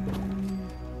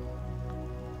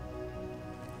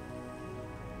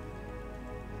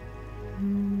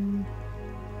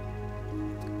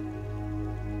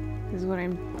 Because what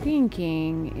I'm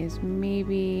thinking is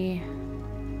maybe...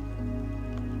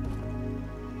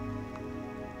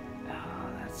 Oh,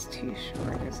 that's too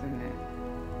short, isn't it?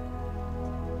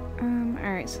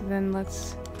 Alright, so then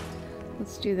let's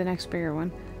do the next bigger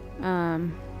one.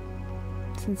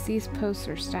 Since these posts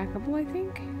are stackable, I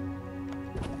think.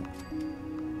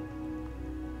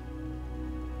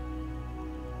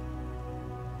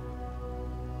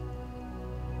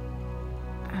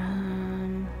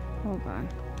 Hold on.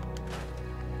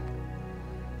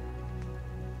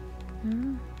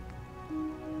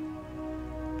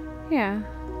 Yeah,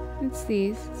 it's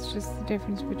these. It's just the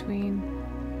difference between...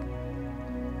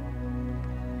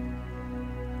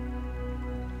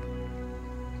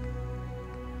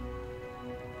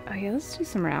 yeah, let's do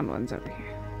some round ones over here.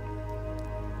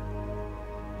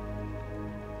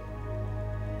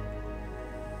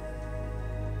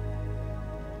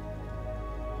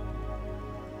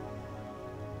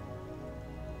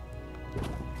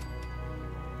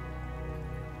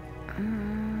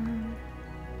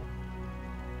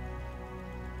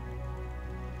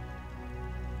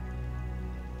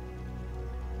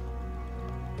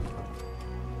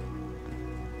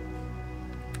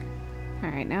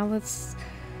 Alright, now let's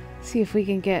see if we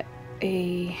can get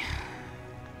a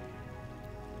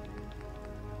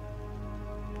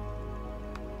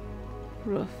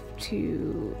roof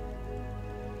to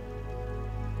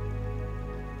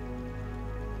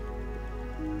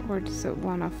or does it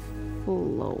want a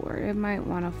floor? It might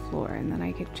want a floor and then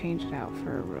I could change it out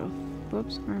for a roof.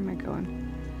 Whoops, where am I going?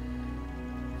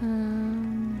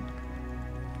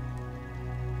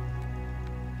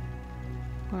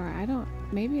 Or I don't,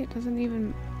 maybe it doesn't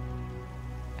even,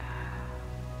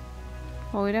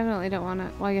 well, we definitely don't want to,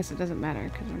 well, I guess it doesn't matter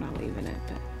because we're not leaving it,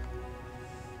 but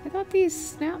I thought these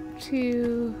snap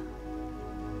to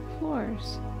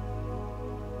floors.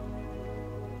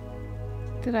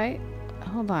 Did I,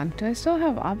 hold on, do I still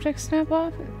have object snap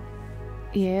off?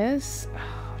 Yes.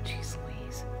 Oh, jeez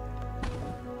Louise.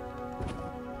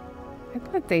 I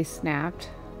thought they snapped.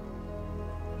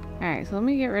 Alright, so let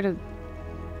me get rid of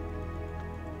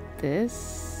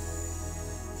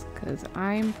this because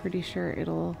I'm pretty sure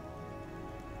it'll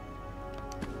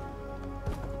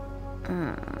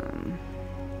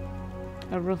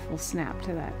a roof will snap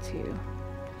to that too.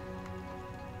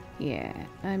 Yeah,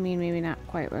 I mean maybe not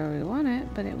quite where we want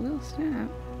it, but it will snap.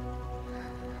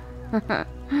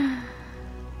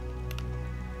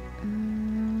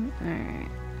 Alright.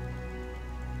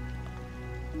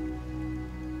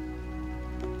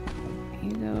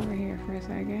 You go over here for a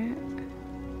second.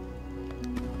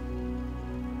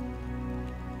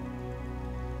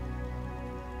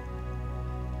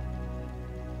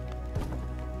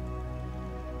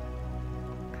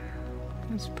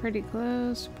 It's pretty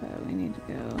close, but we need to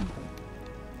go.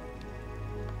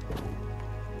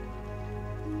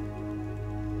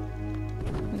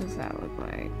 What does that look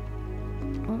like?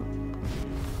 Oh.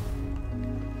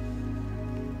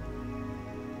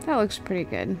 That looks pretty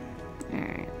good.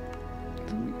 Alright.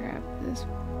 Let me grab this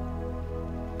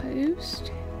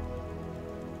post.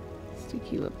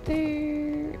 Stick you up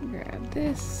there. Grab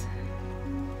this.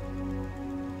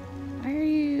 Why are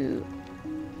you...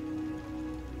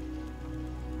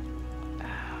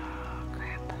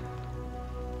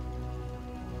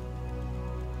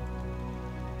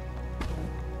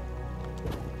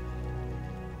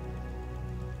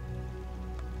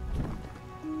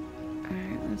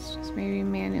 maybe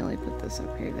manually put this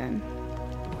up here then.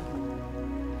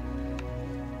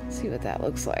 See what that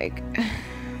looks like. I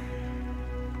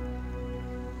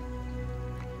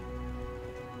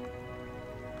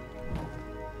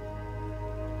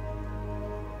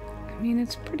mean,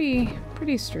 it's pretty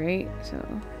straight, so.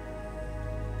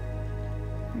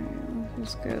 Alright,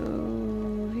 let's just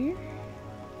go here.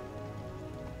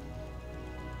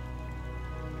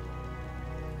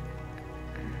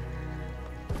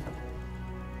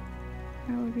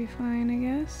 That would be fine, I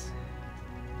guess.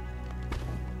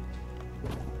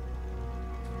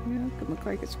 Yeah, it could look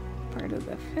like it's part of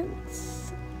the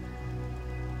fence.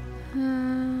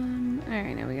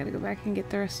 Alright, now we gotta go back and get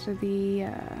the rest of the,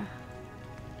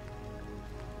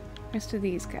 rest of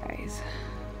these guys.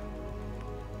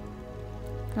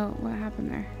 Oh, what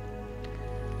happened there?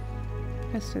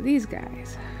 Rest of these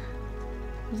guys.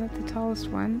 Was that the tallest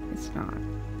one? It's not.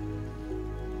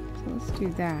 So let's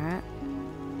do that.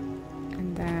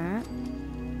 And that.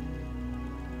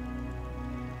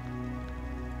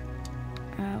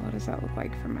 What does that look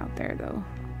like from out there, though?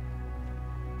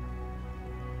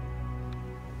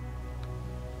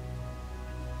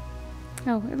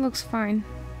 Oh, it looks fine.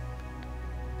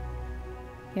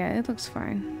 Yeah, it looks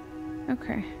fine.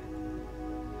 Okay.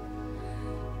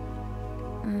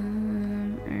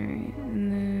 Alright,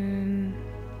 and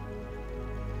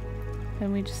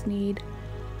then we just need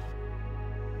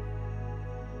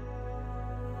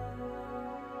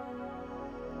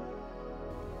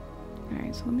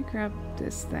alright, so let me grab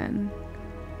this then.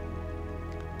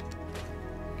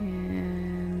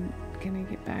 And can I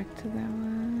get back to that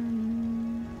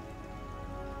one?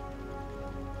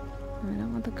 I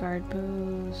don't want the guard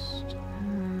post.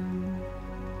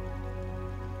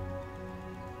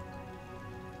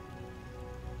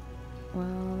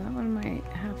 Well, that one might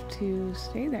have to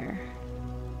stay there.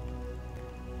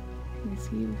 Can you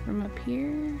see you from up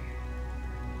here?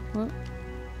 Whoop.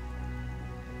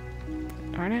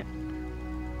 Darn it.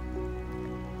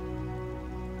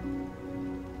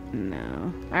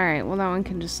 No. Alright, well that one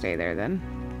can just stay there then.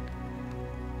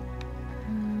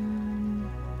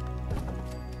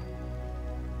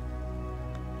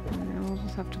 And then we'll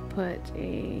just have to put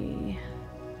a...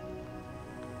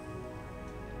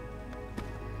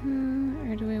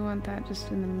 or do we want that just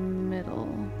in the middle?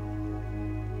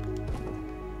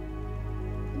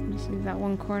 Just leave that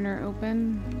one corner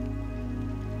open.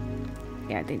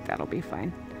 Yeah, I think that'll be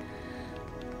fine.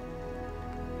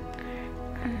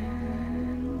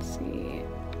 Let's see.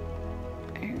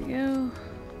 There we go.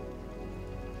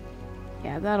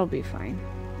 Yeah, that'll be fine.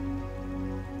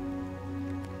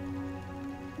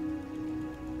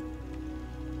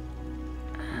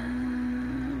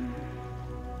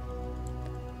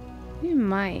 We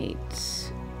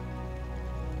might.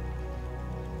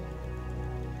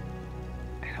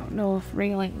 I don't know if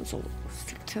railings will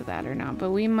stick to that or not,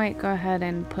 but we might go ahead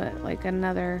and put like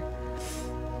another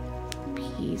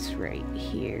piece right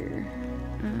here.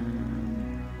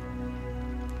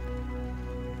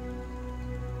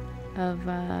 Of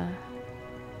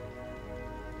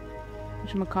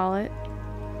whatchamacallit?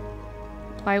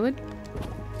 Plywood?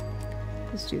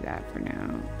 Let's do that for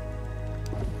now.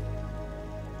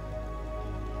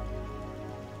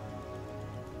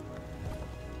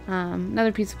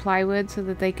 Another piece of plywood so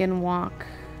that they can walk.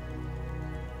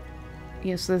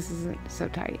 Yeah, so this isn't so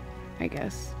tight, I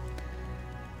guess.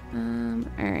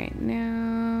 Alright,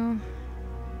 now...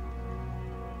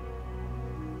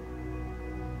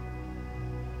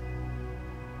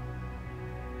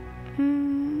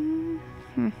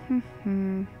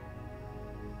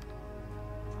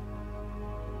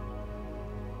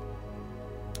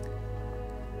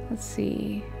 Let's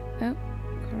see. Oh,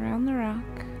 go around the rock.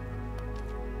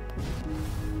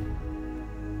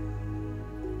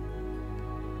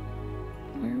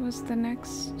 Where was the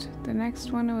next? The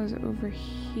next one was over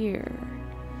here.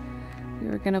 We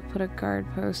were gonna put a guard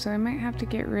post, so I might have to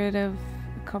get rid of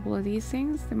a couple of these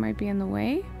things that might be in the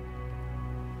way.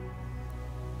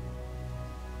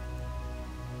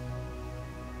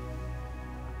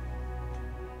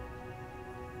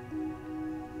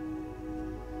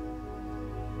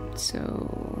 So...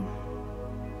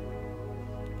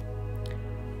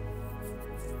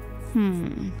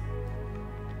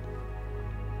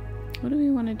 What do we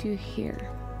want to do here?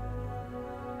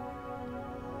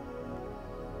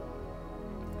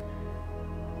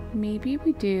 Maybe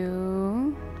we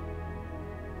do...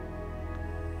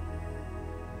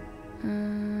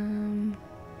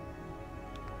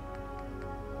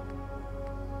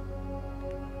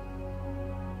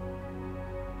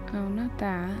 Oh, not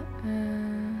that.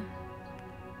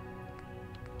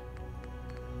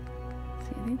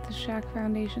 See, I think the shack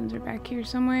foundations are back here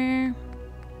somewhere.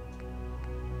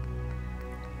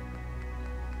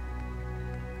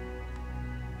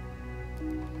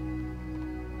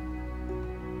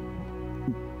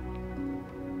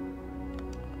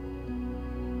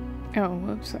 Oh,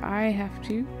 whoops, I have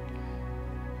to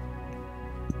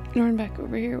run back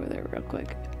over here with it real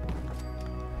quick.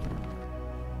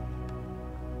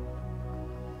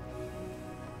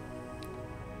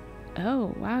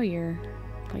 Oh, wow, you're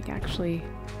like actually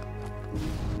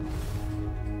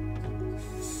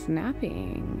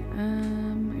snapping.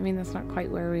 I mean, that's not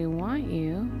quite where we want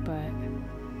you, but...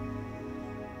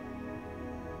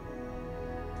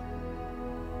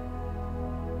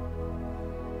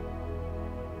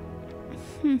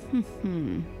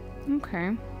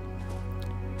 Okay.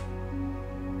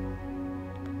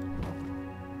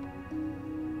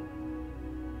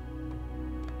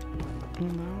 Will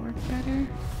that work better?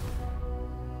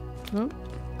 Oh,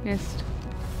 missed.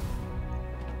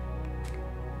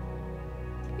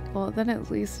 Well, then at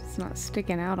least it's not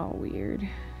sticking out all weird.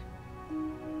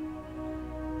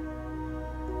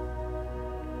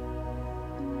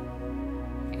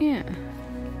 Yeah.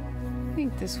 I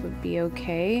think this would be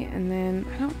okay. And then,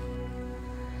 I don't...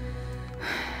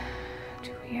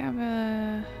 Do we have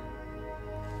a...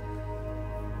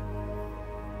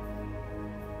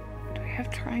 Do I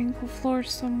have triangle floors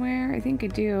somewhere? I think I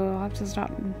do. I'll have to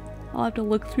stop. I'll have to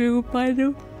look through and find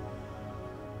them.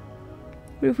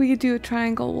 What if we could do a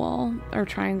triangle wall or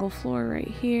triangle floor right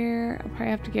here? I'll probably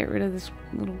have to get rid of this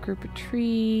little group of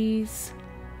trees.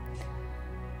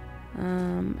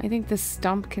 I think the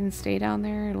stump can stay down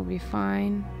there. It'll be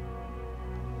fine.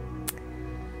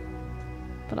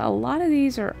 But a lot of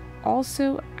these are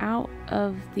also out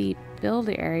of the build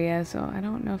area, so I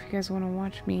don't know if you guys want to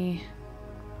watch me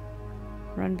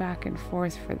run back and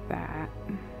forth for that.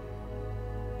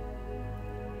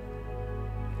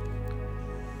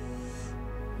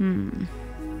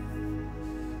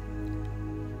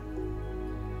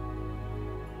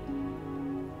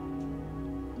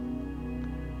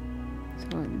 So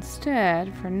So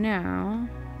instead, for now,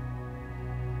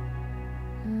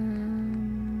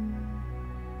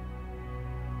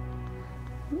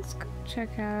 let's go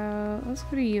check out, let's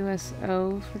go to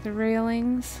USO for the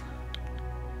railings.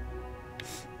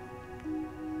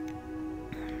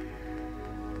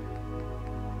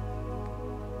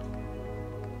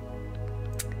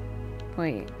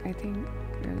 Wait, I think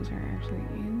those are actually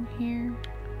in here.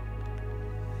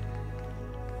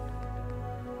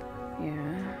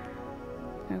 Yeah.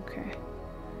 Okay.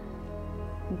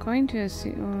 I'm going to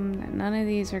assume that none of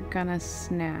these are gonna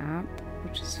snap,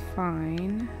 which is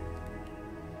fine.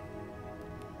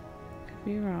 Could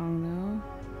be wrong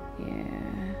though.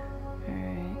 Yeah.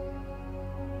 Alright.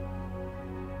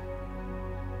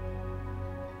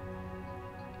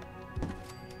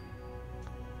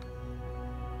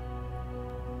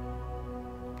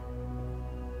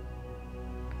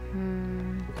 I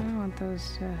don't want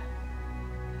those to...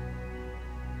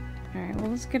 Alright, well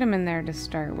let's get them in there to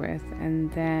start with,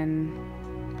 and then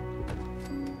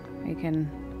we can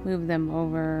move them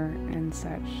over and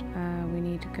such. We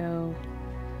need to go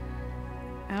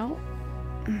out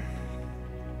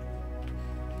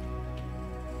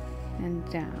and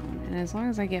down, and as long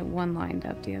as I get one lined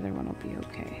up, the other one will be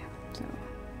okay. So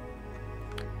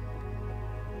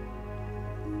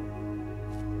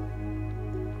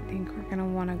I think we're gonna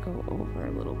want to go over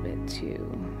a little bit too.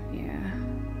 Yeah.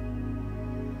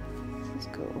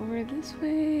 Let's go over this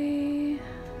way.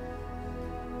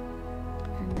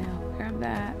 And now grab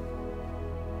that.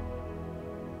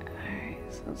 Alright,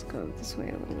 so let's go this way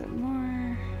a little bit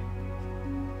more.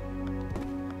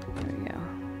 There we go.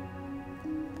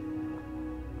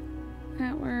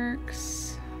 That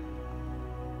works.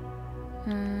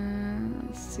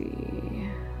 Let's see.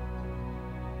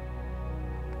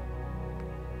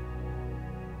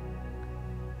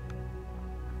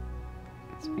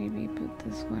 Let's maybe put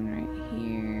this one right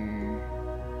here.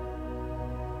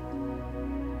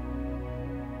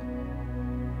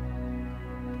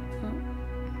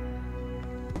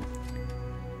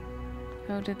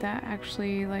 Oh, did that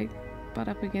actually like butt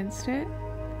up against it?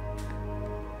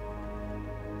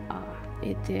 Ah,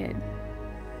 it did.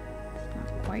 It's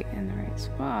not quite in the right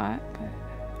spot, but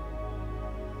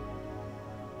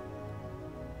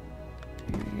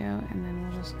there we go, and then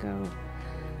we'll just go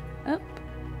up.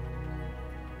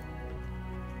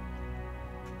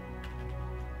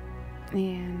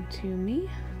 And to me.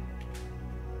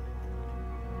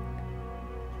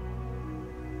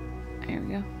 There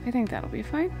we go. I think that'll be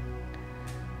fine.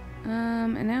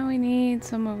 And now we need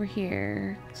some over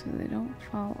here so they don't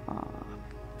fall off.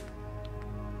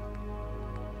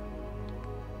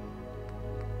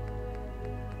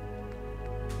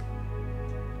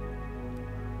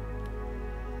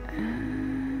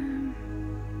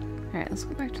 Alright, let's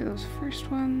go back to those first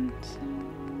ones.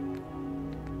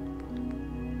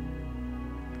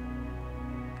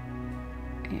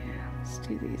 Yeah, let's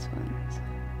do these ones.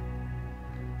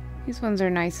 These ones are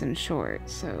nice and short,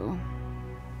 so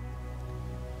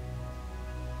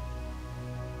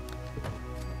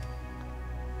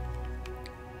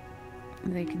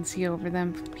they can see over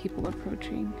them for people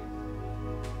approaching.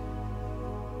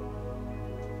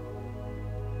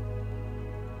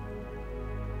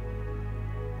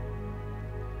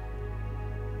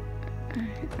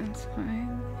 Alright, that's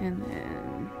fine. And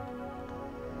then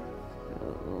go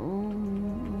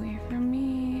away from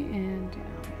me and down.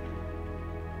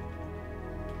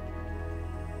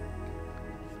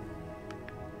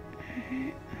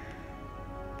 Alright.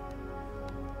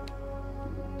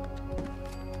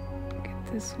 Get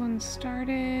this one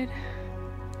started.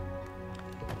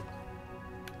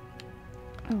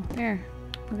 Oh, there.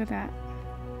 Look at that.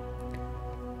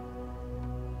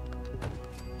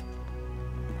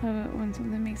 Love it when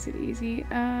something makes it easy.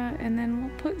 And then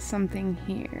we'll put something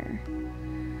here.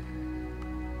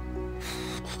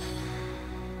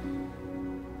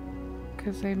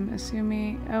 Because I'm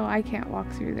assuming... Oh, I can't walk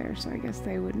through there, so I guess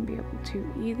they wouldn't be able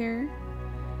to either.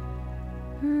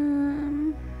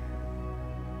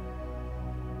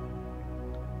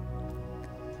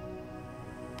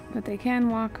 But they can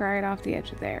walk right off the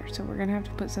edge of there, so we're gonna have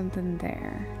to put something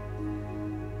there.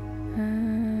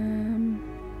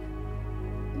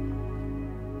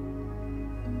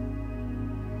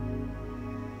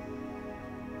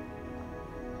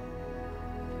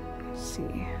 Let's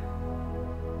see.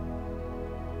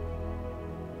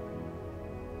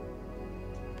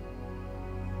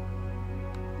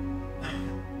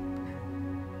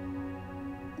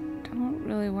 Don't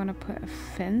really want to put a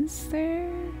fence there.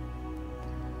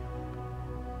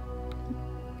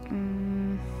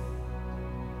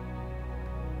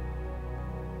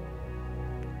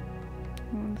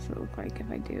 What does it look like if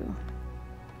I do?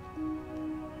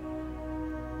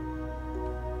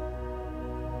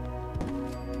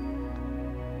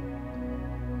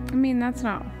 mean, that's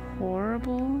not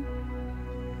horrible,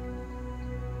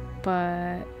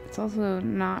 but it's also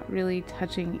not really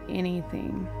touching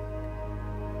anything.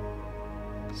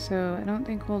 So I don't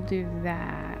think we'll do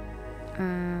that.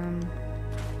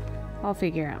 I'll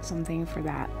figure out something for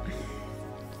that.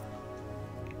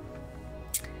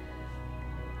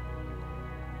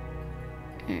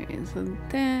 Alright, so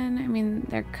then, I mean,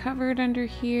 they're covered under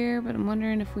here, but I'm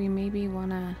wondering if we maybe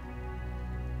want to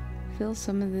fill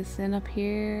some of this in up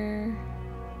here.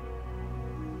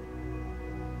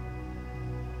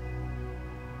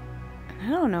 I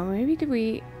don't know, maybe do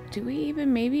we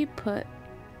even maybe put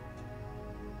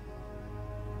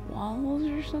walls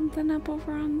or something up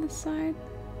over on this side?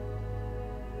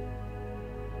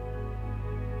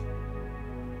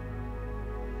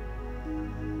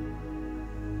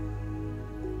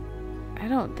 I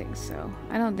don't think so.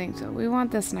 I don't think so. We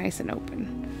want this nice and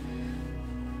open.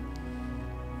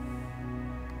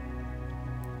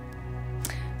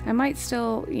 I might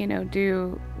still, you know,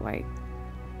 do like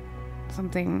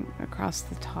something across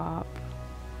the top.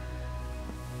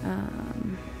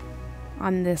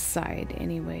 On this side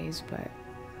anyways, but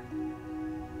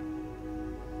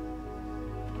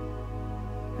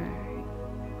alright.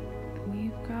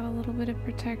 We've got a little bit of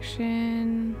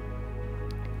protection.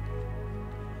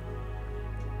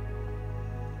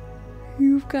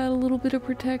 You've got a little bit of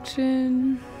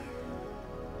protection.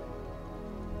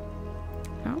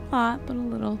 Not a lot, but a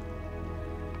little.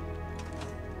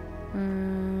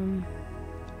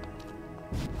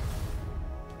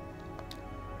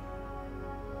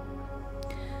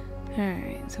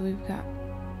 Alright, so we've got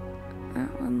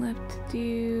that one left to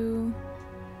do.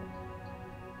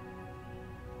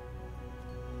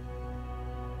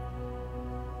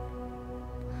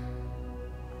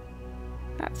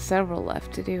 Got several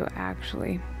left to do,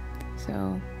 actually.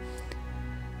 So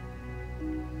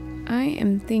I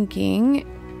am thinking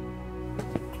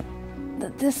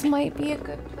that this might be a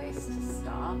good place to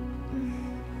stop.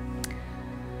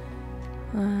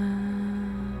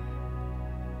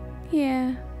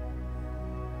 Yeah.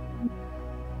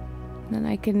 Then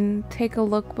I can take a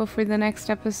look before the next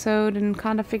episode and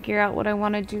kind of figure out what I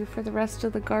want to do for the rest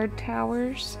of the guard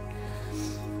towers.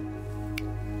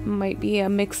 Might be a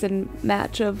mix and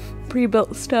match of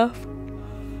pre-built stuff.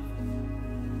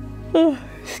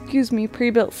 Excuse me,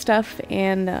 pre-built stuff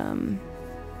and,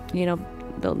 you know,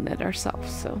 building it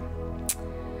ourselves, so.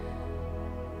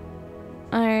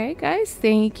 Alright guys,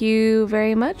 thank you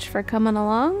very much for coming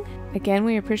along. Again,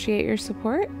 we appreciate your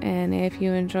support, and if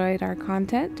you enjoyed our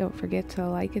content, don't forget to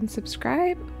like and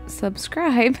subscribe,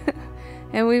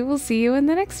 and we will see you in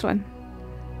the next one.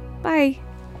 Bye!